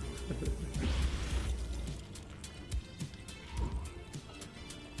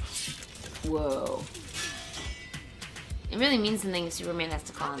 Whoa. It really means something if Superman has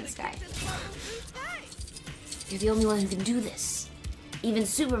to call in the sky. You're the only one who can do this. Even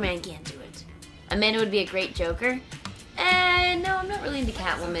Superman can't do it. Amanda would be a great Joker. And no, I'm not really into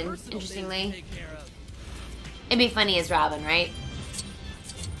Catwoman, interestingly. It'd be funny as Robin, right?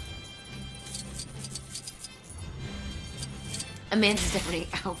 Amanda's definitely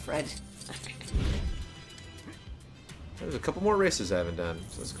Alfred. There's a couple more races I haven't done,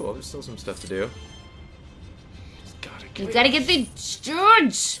 so that's cool. There's still some stuff to do. You gotta get the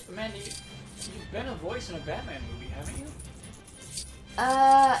George! Amanda, you've been a voice in a Batman movie, haven't you?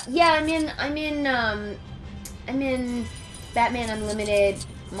 Yeah, I'm in Batman Unlimited,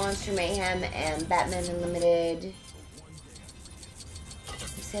 Monster Mayhem, and Batman Unlimited.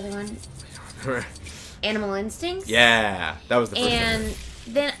 What's the other one? Animal Instincts. Yeah, that was the first And one.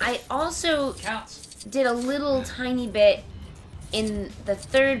 then I also Counts. did a little tiny bit in the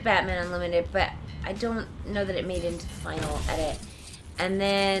third Batman Unlimited, but I don't know that it made it into the final edit. And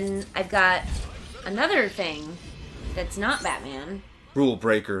then I've got another thing that's not Batman. Rule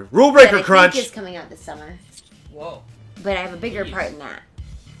breaker. Rule breaker that I crunch! think is coming out this summer. Whoa. But I have a bigger Tease. part in that.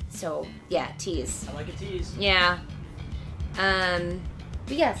 So, yeah, tease. I like a tease. Yeah. But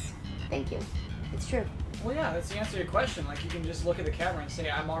yes, thank you. It's true. Well, yeah, that's the answer to your question. Like, you can just look at the camera and say,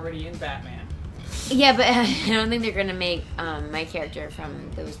 I'm already in Batman. Yeah, but I don't think they're gonna make my character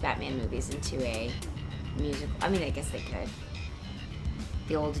from those Batman movies into a musical. I mean, I guess they could.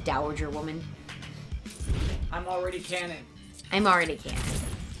 The old dowager woman. I'm already canon. I'm already canon.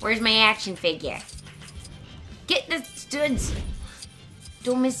 Where's my action figure? Get the studs!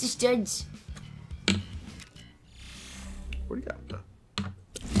 Don't miss the studs. What do you got?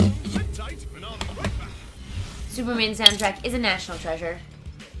 Superman soundtrack is a national treasure.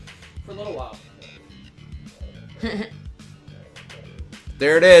 For a little while.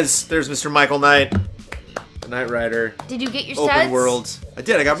 There it is. There's Mr. Michael Knight. The Knight Rider. Did you get your studs? Open world. I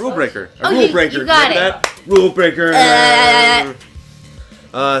did. I got Rule Breaker. Oh, Rule Breaker. you got Remember it. that? Rule Breaker.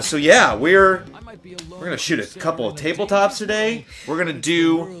 So yeah, we're gonna shoot a couple of tabletops today. We're gonna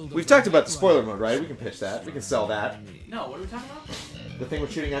do. We've talked about the spoiler mode, right? We can pitch that. We can sell that. No, what are we talking about? The thing we're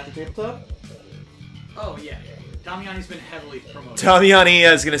shooting after tabletop. Oh, yeah. Damiani's been heavily promoted.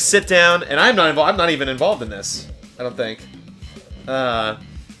 Damiani is gonna sit down, and I'm not involved. I'm not even involved in this. I don't think.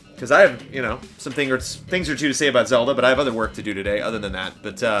 Because I have, some things or two to say about Zelda, but I have other work to do today other than that.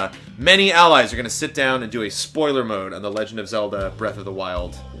 But many allies are going to sit down and do a spoiler mode on The Legend of Zelda Breath of the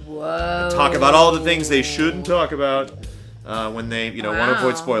Wild. Whoa. Talk about all the things they shouldn't talk about when they, want to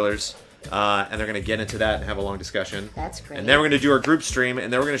avoid spoilers. And they're going to get into that and have a long discussion. That's great. And then we're going to do our group stream,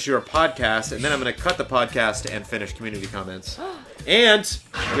 and then we're going to shoot our podcast, and then I'm going to cut the podcast and finish community comments. And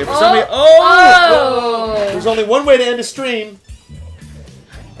we have somebody. There's only one way to end a stream,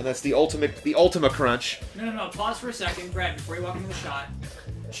 and that's the Ultima Crunch. No. Pause for a second, Brad. Before you walk into the shot,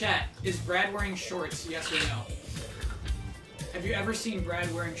 chat: is Brad wearing shorts? Yes or no? Have you ever seen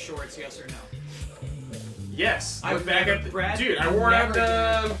Brad wearing shorts? Yes or no? Yes. I was back at Brad. Dude, I wore out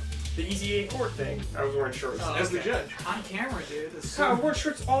the Easy 8 court thing. I was wearing shorts as the judge. On camera, dude. This I wore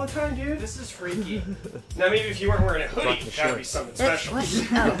shorts all the time, dude. This is freaky. Now, maybe if you weren't wearing a hoodie, that would be something special.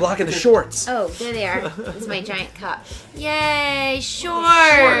 You're blocking the shorts. Oh, there they are. It's my giant cup. Yay,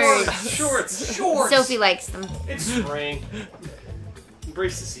 shorts! Shorts. Sophie likes them. It's spring.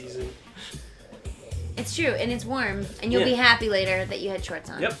 Embrace the season. It's true, and it's warm, and you'll be happy later that you had shorts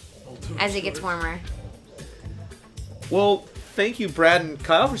on. Yep. As it gets warmer. Well, thank you, Brad and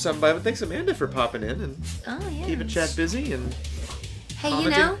Kyle, for stopping by, but thanks, Amanda, for popping in and keeping chat busy and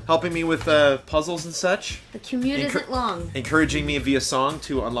commenting, helping me with puzzles and such. The commute isn't long. Encouraging me via song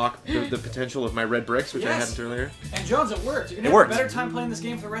to unlock the potential of my red bricks, which I hadn't earlier. And Jones, it worked. You're going to have a better time playing this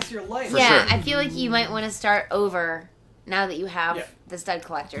game for the rest of your life. Yeah, I feel like you might want to start over now that you have the stud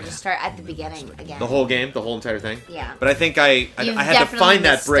collector. Just start at the beginning again. The whole game, the whole entire thing. Yeah. But I think I had to find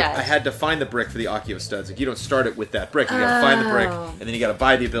that brick. Stud. I had to find the brick for the Accio studs. Like, you don't start it with that brick. You got to find the brick, and then you got to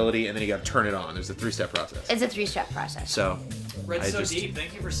buy the ability, and then you got to turn it on. There's a 3-step process. It's a 3-step process. So. Red's so deep.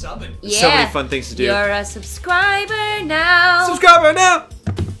 Thank you for subbing. Yeah. So many fun things to do. You're a subscriber now. Subscriber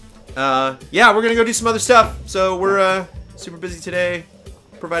now. Yeah, we're gonna go do some other stuff. So we're super busy today,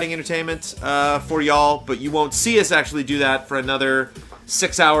 providing entertainment for y'all. But you won't see us actually do that for another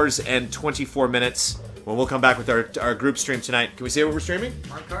 6 hours and 24 minutes when we'll come back with our group stream tonight. Can we say what we're streaming?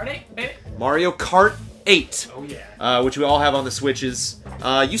 Mario Kart 8. Mario Kart 8. Oh yeah. Which we all have on the Switches.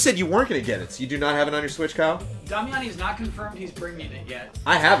 You said you weren't gonna get it. So you do not have it on your Switch, Kyle? Damiani's not confirmed he's bringing it yet.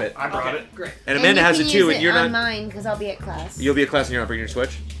 I have it. I brought it. Great. And Amanda has it too, and you're not. On mine because I'll be at class. You'll be at class and you're not bringing your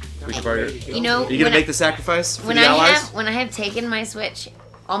Switch. We should borrow it. You know, are you gonna make the sacrifice for when the allies? when I have taken my Switch,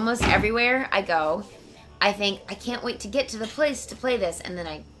 almost everywhere I go, I think I can't wait to get to the place to play this, and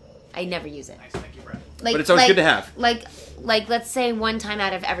then I never use it. Nice, thank you, Brad. Like, but it's always good to have. Like let's say one time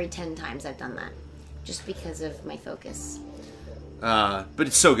out of every 10 times I've done that, just because of my focus. But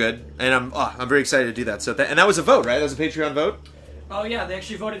it's so good, and I'm very excited to do that. So and that was a vote, right? That was a Patreon vote. Oh yeah, they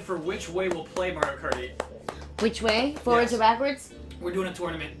actually voted for which way we'll play Mario Kart 8. Which way? Forwards or backwards? We're doing a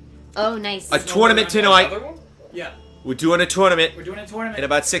tournament. Oh, nice. A tournament tonight. Yeah. We're doing a tournament. We're doing a tournament. In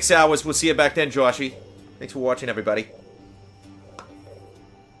about 6 hours. We'll see you back then, Joshy. Thanks for watching, everybody.